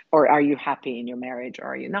example? Or are you happy in your marriage, or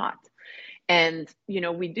are you not? And,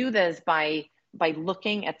 we do this by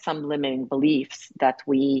looking at some limiting beliefs that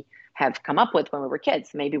we have come up with when we were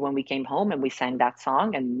kids. Maybe when we came home and we sang that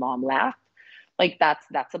song and mom laughed, like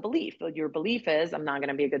that's a belief. Your belief is, I'm not going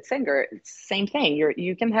to be a good singer. It's the same thing.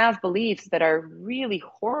 You can have beliefs that are really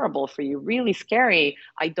horrible for you, really scary.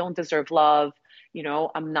 I don't deserve love.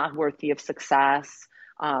 I'm not worthy of success.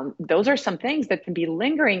 Those are some things that can be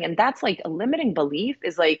lingering. And that's like a limiting belief,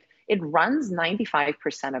 is like, it runs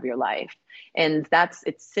 95% of your life. And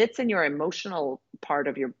it sits in your emotional part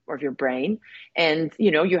of your brain. And,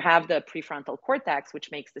 you have the prefrontal cortex,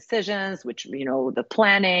 which makes decisions, which, the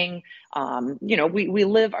planning, we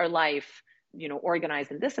live our life,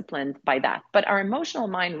 organized and disciplined by that. But our emotional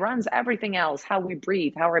mind runs everything else: how we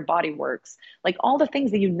breathe, how our body works, like all the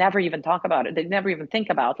things that you never even talk about, they never even think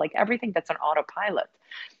about, like everything that's on autopilot.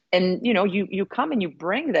 And, you come and you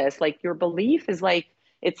bring this, like, your belief is like,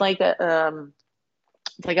 it's like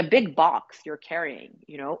It's like a big box you're carrying,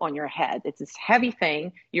 on your head. It's this heavy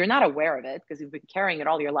thing. You're not aware of it because you've been carrying it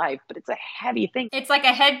all your life, but it's a heavy thing. It's like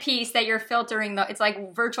a headpiece that you're filtering. It's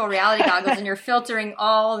like virtual reality goggles, and you're filtering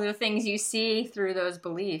all the things you see through those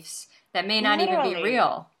beliefs that may not even be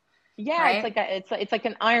real. Yeah, right? it's like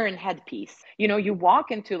an iron headpiece. You walk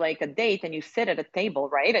into like a date and you sit at a table,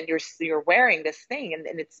 right? And you're wearing this thing,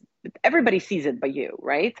 and it's everybody sees it but you,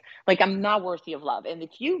 right? Like, I'm not worthy of love. And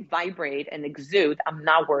if you vibrate and exude, I'm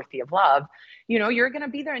not worthy of love, you're gonna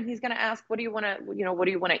be there and he's gonna ask, what do you wanna, what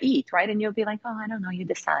do you wanna eat? Right. And you'll be like, oh, I don't know, you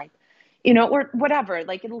decide. Or whatever,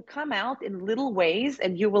 like it'll come out in little ways,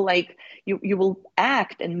 and you will like you will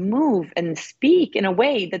act and move and speak in a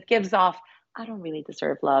way that gives off, I don't really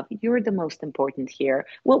deserve love. You're the most important here.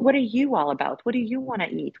 What are you all about? What do you want to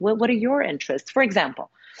eat? What are your interests, for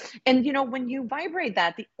example? And when you vibrate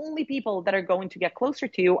that, the only people that are going to get closer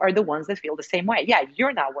to you are the ones that feel the same way. Yeah,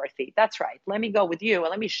 you're not worthy. That's right. Let me go with you and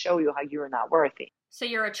let me show you how you're not worthy. So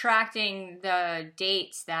you're attracting the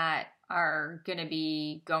dates that are going to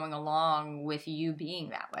be going along with you being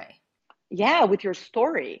that way. Yeah, with your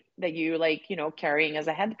story that you like, carrying as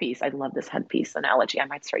a headpiece. I love this headpiece analogy. I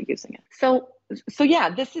might start using it. So yeah,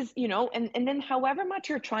 this is, and then however much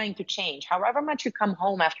you're trying to change, however much you come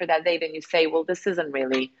home after that date and you say, well, this isn't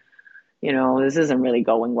really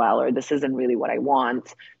going well, or this isn't really what I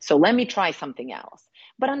want. So let me try something else.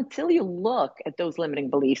 But until you look at those limiting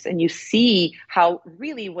beliefs and you see how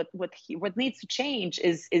really what needs to change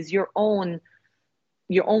is your own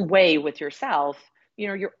way with yourself,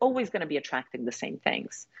 you're always going to be attracting the same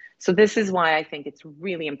things. So this is why I think it's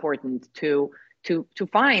really important to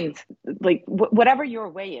find, like, whatever your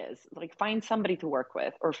way is, like, find somebody to work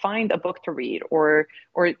with, or find a book to read, or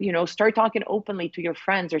start talking openly to your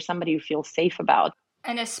friends or somebody you feel safe about.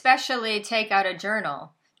 And especially take out a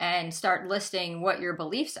journal and start listing what your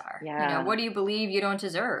beliefs are. Yeah. What do you believe you don't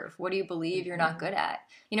deserve? What do you believe you're not good at?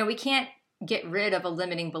 We can't get rid of a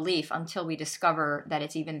limiting belief until we discover that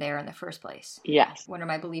it's even there in the first place. Yes. What are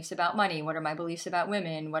my beliefs about money? What are my beliefs about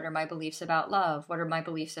women? What are my beliefs about love? What are my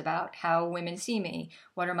beliefs about how women see me?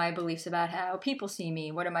 What are my beliefs about how people see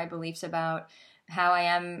me? What are my beliefs about how I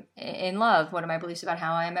am in love? What are my beliefs about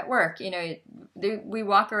how I am at work? We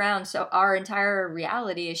walk around, so our entire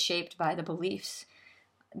reality is shaped by the beliefs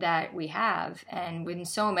that we have. And when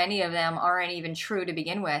so many of them aren't even true to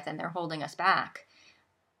begin with, and they're holding us back,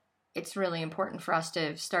 it's really important for us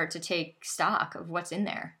to start to take stock of what's in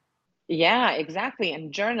there. Yeah, exactly.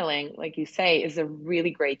 And journaling, like you say, is a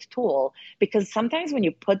really great tool, because sometimes when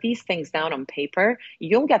you put these things down on paper,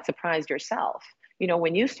 you'll get surprised yourself.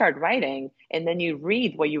 When you start writing and then you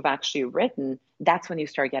read what you've actually written, that's when you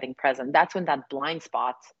start getting present. That's when that blind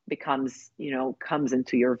spot comes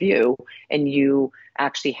into your view, and you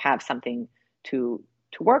actually have something to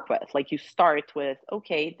work with. Like, you start with,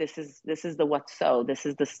 okay, this is the what's so. This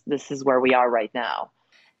is where we are right now.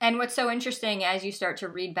 And what's so interesting as you start to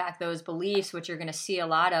read back those beliefs, what you're going to see a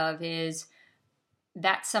lot of is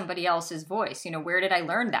that's somebody else's voice. Where did I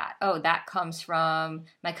learn that? Oh, that comes from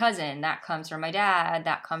my cousin. That comes from my dad.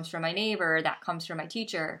 That comes from my neighbor. That comes from my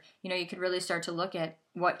teacher. You could really start to look at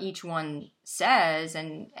what each one says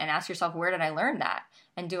and ask yourself, where did I learn that?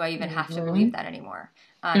 And do I even have to believe that anymore?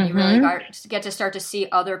 You really get to start to see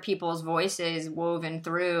other people's voices woven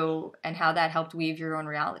through, and how that helped weave your own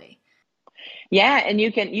reality. Yeah, and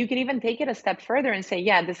you can even take it a step further and say,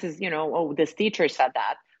 yeah, this is, oh, this teacher said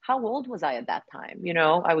that. How old was I at that time?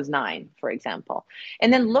 I was 9, for example.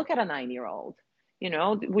 And then look at a 9-year-old.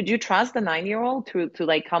 Would you trust a 9-year-old to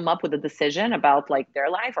like come up with a decision about like their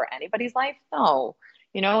life or anybody's life? No.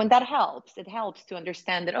 And that helps. It helps to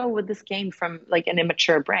understand that, oh, well, this came from like an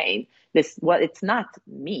immature brain. It's not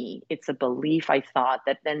me. It's a belief I thought.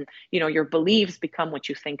 That then, your beliefs become what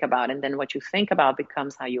you think about, and then what you think about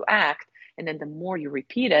becomes how you act. And then the more you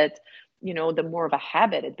repeat it, the more of a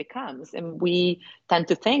habit it becomes. And we tend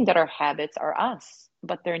to think that our habits are us,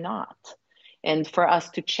 but they're not. And for us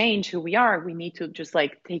to change who we are, we need to just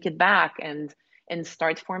like take it back and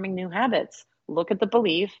start forming new habits. Look at the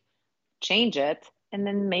belief, change it, and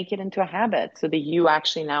then make it into a habit, so that you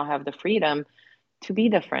actually now have the freedom to be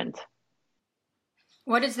different.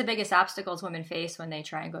 What is the biggest obstacles women face when they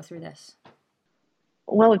try and go through this?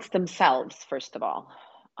 Well, it's themselves, first of all.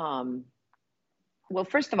 Well,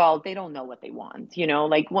 first of all, they don't know what they want.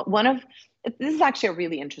 Like, this is actually a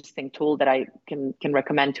really interesting tool that I can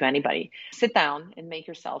recommend to anybody. Sit down and make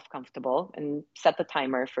yourself comfortable, and set the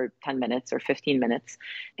timer for 10 minutes or 15 minutes,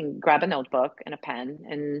 and grab a notebook and a pen,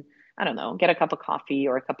 and I don't know, get a cup of coffee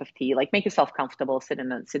or a cup of tea, like make yourself comfortable, sit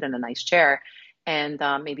in a nice chair, and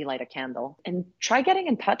maybe light a candle and try getting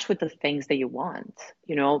in touch with the things that you want.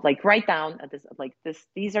 Like write down this, like this,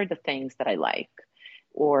 these are the things that I like,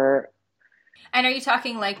 or And are you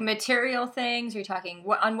talking like material things? Are you talking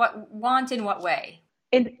on what want in what way?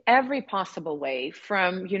 in every possible way.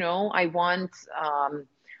 From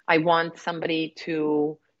I want somebody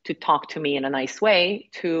to talk to me in a nice way,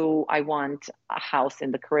 to I want a house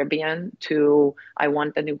in the Caribbean, to I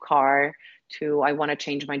want a new car, to I want to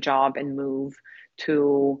change my job and move,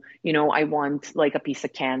 to I want like a piece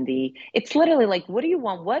of candy. It's literally like, what do you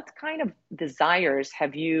want? What kind of desires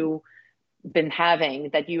have you been having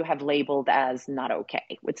that you have labeled as not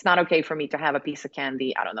okay? It's not okay for me to have a piece of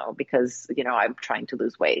candy, I don't know, because, I'm trying to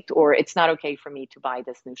lose weight, or it's not okay for me to buy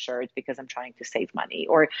this new shirt because I'm trying to save money,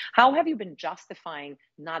 or how have you been justifying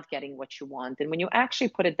not getting what you want? And when you actually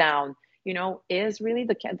put it down, is really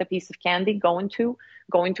the piece of candy going to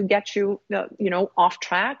get you, off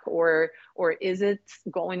track, or is it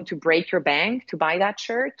going to break your bank to buy that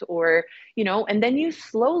shirt? Or, and then you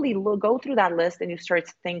slowly go through that list and you start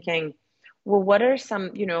thinking, well, what are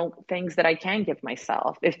some, things that I can give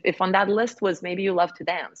myself? If on that list was, maybe you love to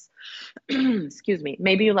dance, excuse me,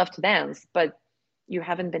 maybe you love to dance, but you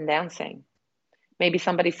haven't been dancing. Maybe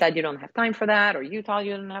somebody said you don't have time for that, or you thought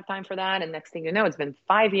you didn't have time for that. And next thing you know, it's been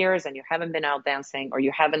 5 years and you haven't been out dancing, or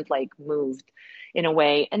you haven't like moved in a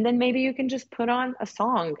way. And then maybe you can just put on a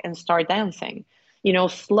song and start dancing.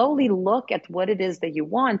 Slowly look at what it is that you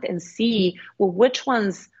want and see, well, which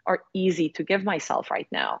ones are easy to give myself right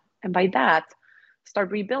now. And by that,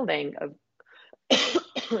 start rebuilding.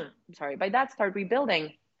 Sorry, by that, start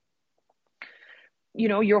rebuilding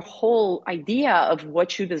your whole idea of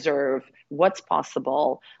what you deserve, what's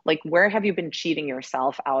possible, like where have you been cheating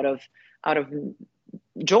yourself out of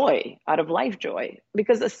joy, out of life joy?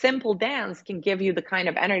 Because a simple dance can give you the kind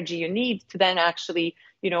of energy you need to then actually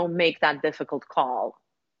make that difficult call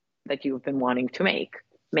that you've been wanting to make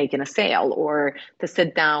in a sale, or to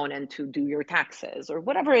sit down and to do your taxes, or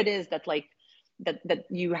whatever it is that like that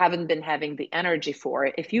you haven't been having the energy for.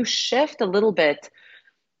 If you shift a little bit,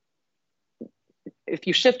 if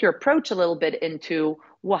you shift your approach a little bit into,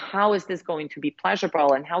 well, how is this going to be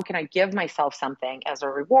pleasurable, and how can I give myself something as a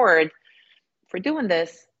reward for doing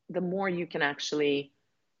this, the more you can actually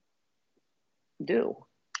do.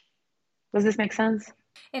 Does this make sense?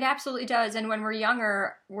 It absolutely does. And when we're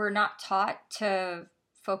younger, we're not taught to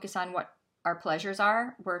focus on what our pleasures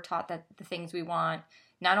are. We're taught that the things we want,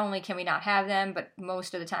 not only can we not have them, but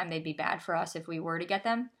most of the time they'd be bad for us if we were to get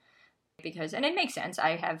them. And it makes sense.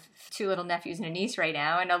 I have 2 little nephews and a niece right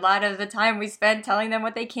now, and a lot of the time we spend telling them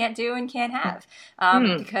what they can't do and can't have.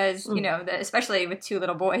 Because, especially with 2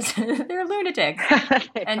 little boys, they're lunatics.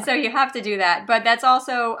 And so you have to do that. But that's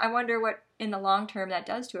also, I wonder what in the long term that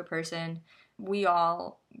does to a person. We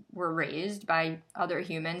all were raised by other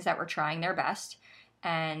humans that were trying their best.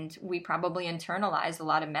 And we probably internalize a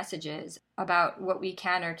lot of messages about what we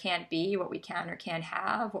can or can't be, what we can or can't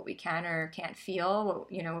have, what we can or can't feel,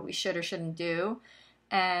 what we should or shouldn't do.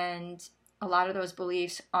 And a lot of those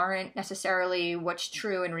beliefs aren't necessarily what's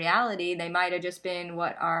true in reality. They might have just been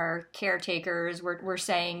what our caretakers were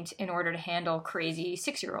saying in order to handle crazy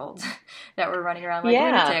 6-year-olds that were running around like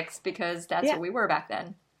lunatics, because that's what we were back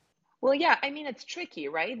then. Well, yeah, I mean, it's tricky,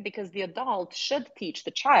 right? Because the adult should teach the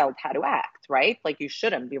child how to act, right? Like you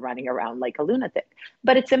shouldn't be running around like a lunatic.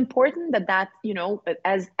 But it's important that,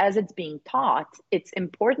 as it's being taught, it's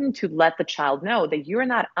important to let the child know that you're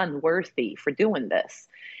not unworthy for doing this.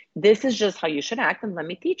 This is just how you should act, and let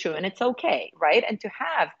me teach you, and it's okay, right? And to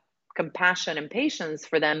have compassion and patience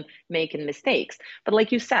for them making mistakes. But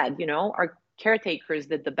like you said, our caretakers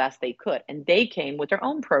did the best they could, and they came with their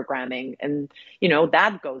own programming, and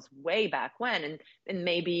that goes way back when. And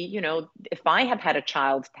maybe if I had a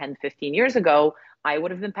child 10-15 years ago, I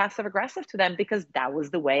would have been passive aggressive to them, because that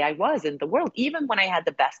was the way I was in the world, even when I had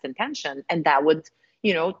the best intention. And that would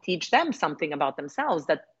teach them something about themselves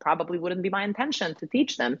that probably wouldn't be my intention to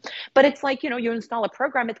teach them. But it's like, you install a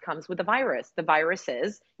program, it comes with a virus. The virus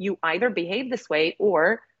is, you either behave this way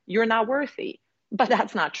or you're not worthy. But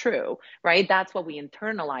that's not true, right? That's what we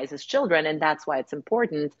internalize as children. And that's why it's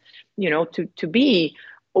important, to be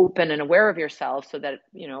open and aware of yourself, so that,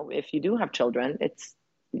 if you do have children,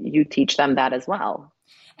 you teach them that as well.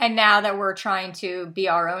 And now that we're trying to be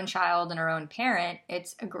our own child and our own parent,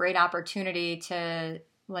 it's a great opportunity to,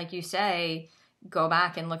 like you say, go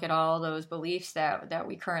back and look at all those beliefs that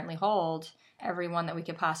we currently hold, every one that we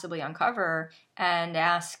could possibly uncover, and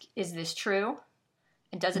ask, is this true?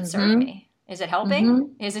 And does it serve me? Is it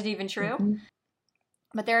helping? Is it even true?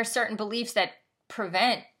 But there are certain beliefs that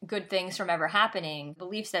prevent good things from ever happening.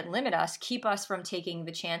 Beliefs that limit us keep us from taking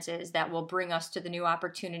the chances that will bring us to the new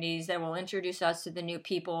opportunities, that will introduce us to the new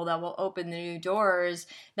people, that will open the new doors,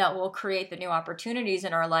 that will create the new opportunities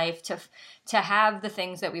in our life to have the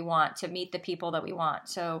things that we want, to meet the people that we want.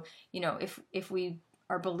 So, if we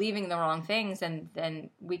are believing the wrong things, then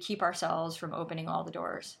we keep ourselves from opening all the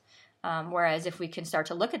doors. Whereas if we can start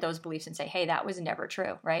to look at those beliefs and say, hey, that was never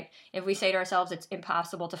true, right? If we say to ourselves, it's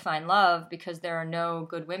impossible to find love because there are no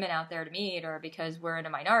good women out there to meet, or because we're in a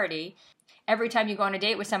minority, every time you go on a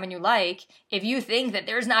date with someone you like, if you think that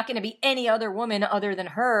there's not going to be any other woman other than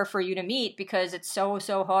her for you to meet because it's so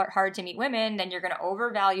hard to meet women, then you're going to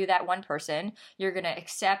overvalue that one person. You're going to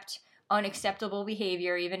accept unacceptable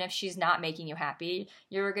behavior even if she's not making you happy.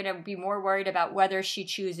 You're going to be more worried about whether she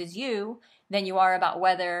chooses you than you are about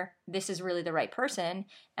whether this is really the right person.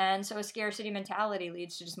 And so a scarcity mentality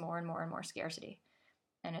leads to just more and more and more scarcity.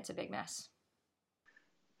 And it's a big mess.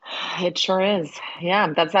 It sure is.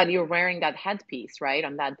 Yeah, that's that you're wearing that headpiece, right,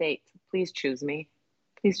 on that date. Please choose me.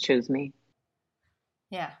 Please choose me.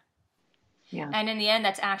 Yeah. Yeah. And in the end,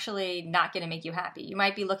 that's actually not going to make you happy. You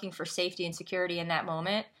might be looking for safety and security in that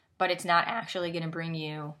moment, but it's not actually going to bring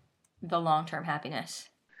you the long-term happiness.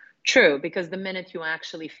 True, because the minute you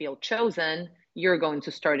actually feel chosen, you're going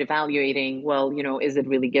to start evaluating, well, is it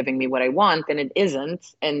really giving me what I want? And it isn't.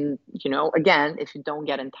 And, again, if you don't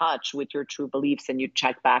get in touch with your true beliefs and you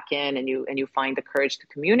check back in and you find the courage to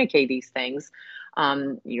communicate these things,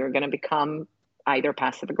 you're going to become either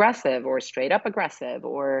passive aggressive or straight up aggressive,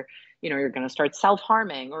 or, you're going to start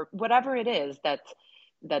self-harming, or whatever it is that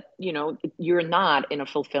you're not in a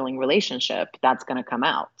fulfilling relationship. That's going to come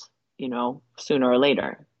out, sooner or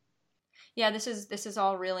later. Yeah, this is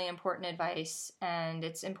all really important advice, and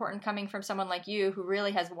it's important coming from someone like you who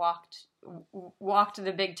really has walked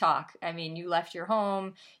the big talk. I mean, you left your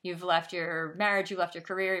home, you've left your marriage, you left your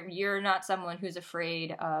career. You're not someone who's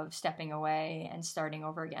afraid of stepping away and starting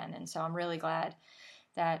over again. And so I'm really glad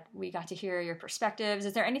that we got to hear your perspectives.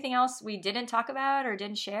 Is there anything else we didn't talk about or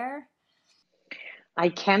didn't share? I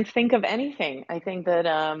can't think of anything. I think that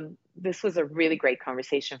this was a really great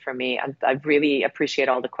conversation for me. I really appreciate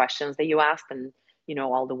all the questions that you asked, and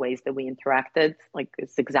all the ways that we interacted. Like,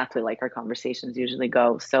 it's exactly like our conversations usually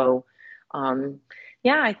go. So,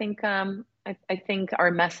 yeah, I think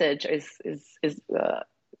our message is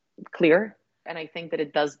clear, and I think that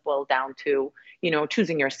it does boil down to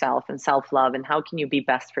choosing yourself and self-love, and how can you be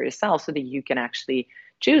best for yourself so that you can actually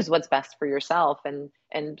choose what's best for yourself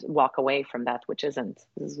and walk away from that which isn't.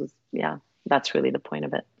 That's really the point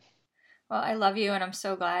of it. Well, I love you, and I'm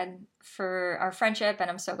so glad for our friendship, and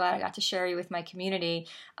I'm so glad I got to share you with my community.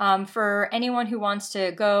 For anyone who wants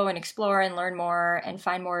to go and explore and learn more and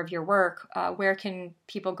find more of your work, where can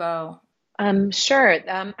people go? Sure.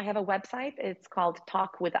 I have a website. It's called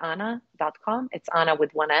talkwithanna.com. It's Anna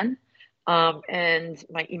with one N. And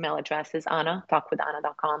my email address is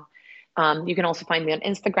talkwithanna.com. You can also find me on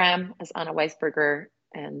Instagram as Anna Weisberger,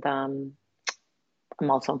 and I'm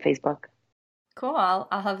also on Facebook. Cool. I'll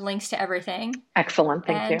have links to everything. Excellent.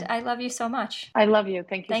 Thank you. And I love you so much. I love you.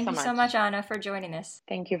 Thank you so much. Thank you so much, Anna, for joining us.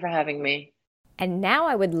 Thank you for having me. And now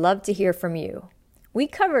I would love to hear from you. We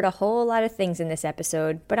covered a whole lot of things in this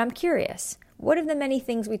episode, but I'm curious, what of the many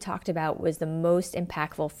things we talked about was the most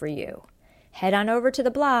impactful for you? Head on over to the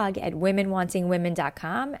blog at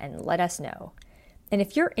womenwantingwomen.com and let us know. And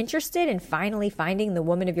if you're interested in finally finding the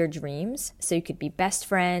woman of your dreams, so you could be best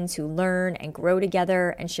friends who learn and grow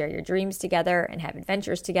together and share your dreams together and have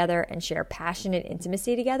adventures together and share passionate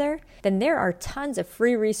intimacy together, then there are tons of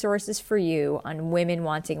free resources for you on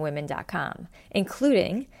womenwantingwomen.com,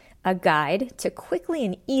 including a guide to quickly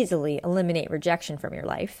and easily eliminate rejection from your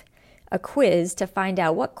life, a quiz to find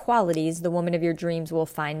out what qualities the woman of your dreams will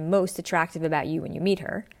find most attractive about you when you meet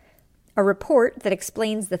her, a report that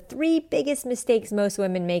explains the 3 biggest mistakes most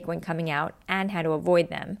women make when coming out and how to avoid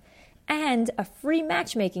them, and a free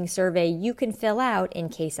matchmaking survey you can fill out in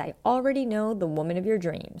case I already know the woman of your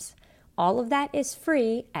dreams. All of that is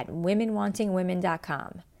free at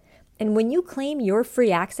womenwantingwomen.com. And when you claim your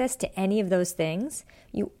free access to any of those things,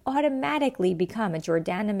 you automatically become a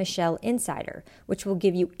Jordana Michelle Insider, which will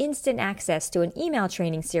give you instant access to an email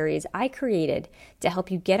training series I created to help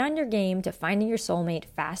you get on your game to finding your soulmate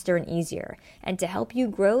faster and easier, and to help you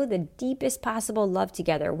grow the deepest possible love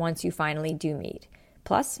together once you finally do meet.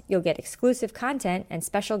 Plus, you'll get exclusive content and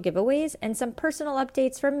special giveaways and some personal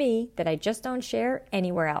updates from me that I just don't share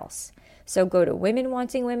anywhere else. So go to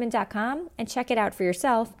womenwantingwomen.com and check it out for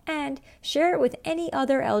yourself, and share it with any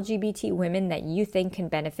other LGBT women that you think can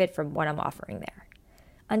benefit from what I'm offering there.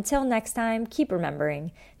 Until next time, keep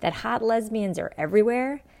remembering that hot lesbians are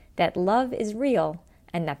everywhere, that love is real,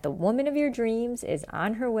 and that the woman of your dreams is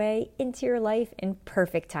on her way into your life in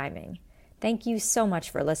perfect timing. Thank you so much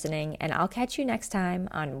for listening, and I'll catch you next time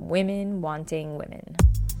on Women Wanting Women.